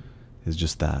 is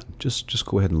just that. Just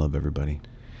go ahead and love everybody.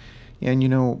 Yeah, and you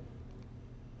know,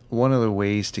 one of the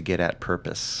ways to get at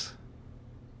purpose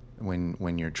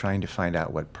when you're trying to find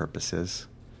out what purpose is,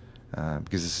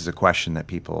 because this is a question that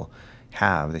people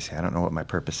have. They say, I don't know what my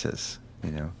purpose is,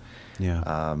 you know.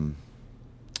 Yeah. And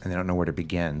they don't know where to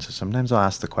begin. So sometimes I'll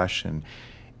ask the question,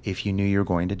 if you knew you were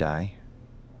going to die,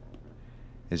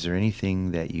 is there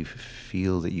anything that you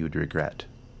feel that you would regret?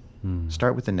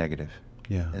 Start with the negative.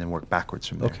 Yeah. And then work backwards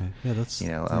from there. Okay. Yeah, that's... You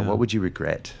know, yeah. what would you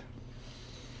regret?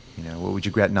 You know, what would you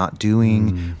regret not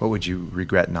doing? What would you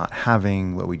regret not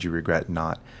having? What would you regret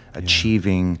not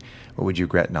achieving? What would you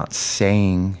regret not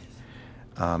saying?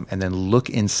 And then look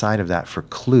inside of that for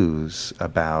clues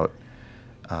about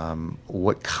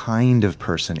what kind of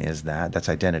person is that? That's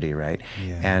identity, right?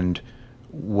 Yeah. And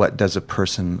what does a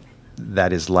person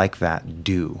that is like that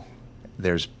do?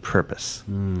 There's purpose.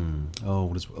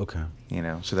 Oh, okay. You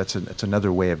know, so that's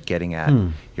another way of getting at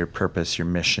your purpose, your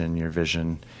mission, your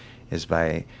vision, is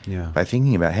by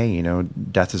thinking about, hey, you know,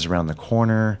 death is around the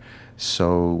corner.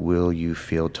 So will you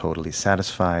feel totally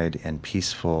satisfied and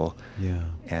peaceful,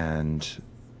 and,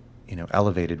 you know,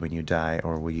 elevated when you die,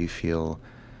 or will you feel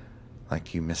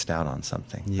like you missed out on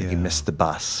something, like you missed the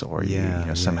bus, or you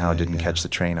know, somehow didn't catch the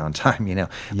train on time? You know,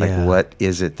 like what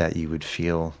is it that you would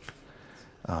feel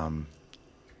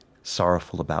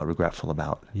sorrowful about, regretful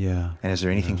about? Yeah. And is there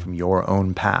anything from your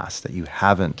own past that you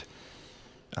haven't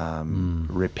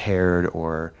repaired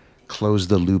or closed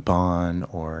the loop on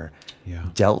or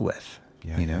dealt with?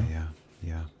 You know?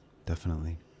 Yeah,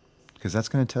 definitely. Because that's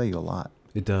going to tell you a lot.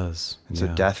 It does. And so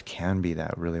death can be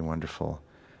that really wonderful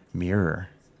mirror.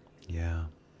 Yeah.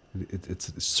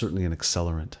 It's certainly an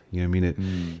accelerant. You know what I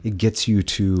mean? It gets you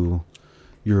to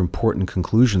your important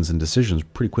conclusions and decisions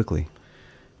pretty quickly.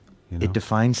 You know? It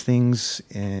defines things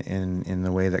in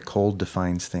the way that cold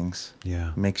defines things.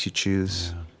 Yeah. It makes you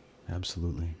choose. Yeah,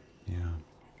 absolutely. Yeah.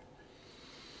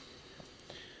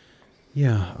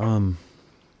 Yeah.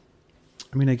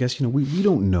 I mean, I guess, we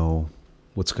don't know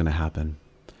what's going to happen.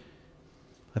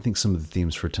 I think some of the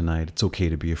themes for tonight, it's okay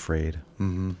to be afraid.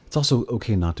 Mm-hmm. It's also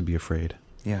okay not to be afraid.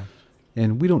 Yeah.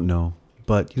 And we don't know,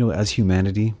 but, as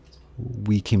humanity,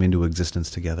 we came into existence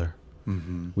together.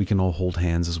 Mm-hmm. We can all hold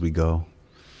hands as we go.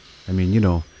 I mean,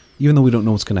 even though we don't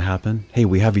know what's going to happen, hey,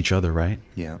 we have each other, right?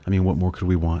 Yeah. I mean, what more could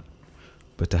we want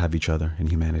but to have each other in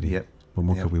humanity? Yep. What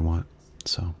more Yep. could we want?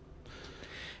 So.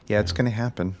 Yeah, it's going to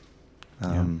happen.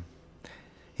 I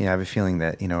have a feeling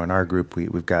that, in our group,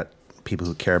 we've got people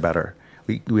who care about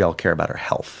we all care about our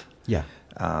health. Yeah.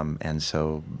 And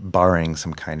so barring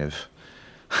some kind of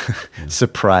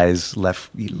surprise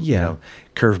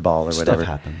curveball or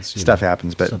whatever. Stuff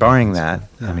happens. But barring that,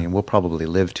 I mean, we'll probably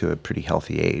live to a pretty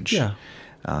healthy age. Yeah.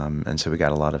 And so we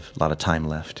got a lot of time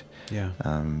left. Yeah.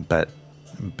 But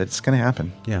it's going to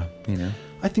happen. Yeah.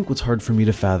 I think what's hard for me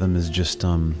to fathom is just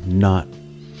not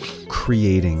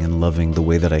creating and loving the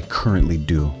way that I currently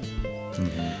do.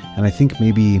 Mm-hmm. And I think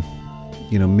maybe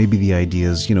the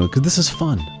idea is, because this is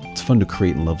fun. It's fun to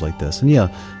create and love like this. And yeah,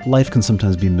 life can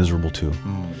sometimes be miserable too.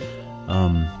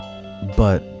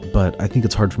 But I think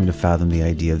it's hard for me to fathom the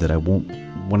idea that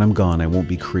when I'm gone, I won't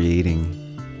be creating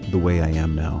the way I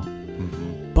am now.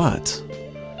 Mm-hmm. But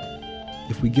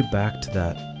if we get back to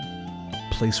that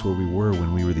place where we were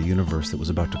when we were the universe that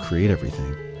was about to create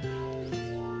everything,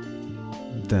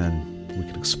 then we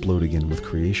could explode again with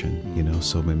creation,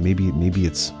 so maybe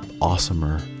it's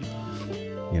awesomer,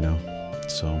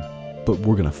 so, but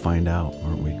we're going to find out,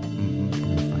 aren't we? Mm-hmm. We're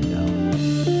going to find out.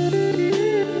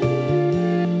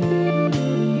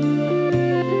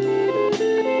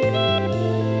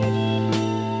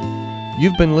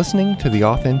 You've been listening to The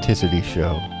Authenticity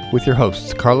Show with your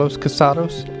hosts, Carlos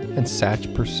Casados and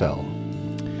Satch Purcell.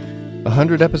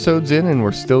 100 episodes in and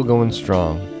we're still going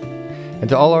strong. And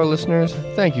to all our listeners,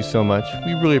 thank you so much.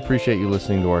 We really appreciate you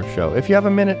listening to our show. If you have a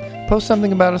minute, post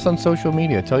something about us on social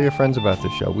media. Tell your friends about the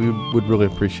show. We would really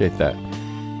appreciate that.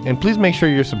 And please make sure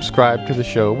you're subscribed to the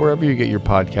show wherever you get your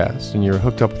podcasts and you're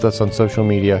hooked up with us on social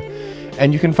media.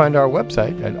 And you can find our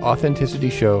website at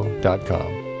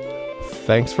authenticityshow.com.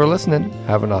 Thanks for listening.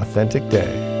 Have an authentic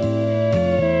day.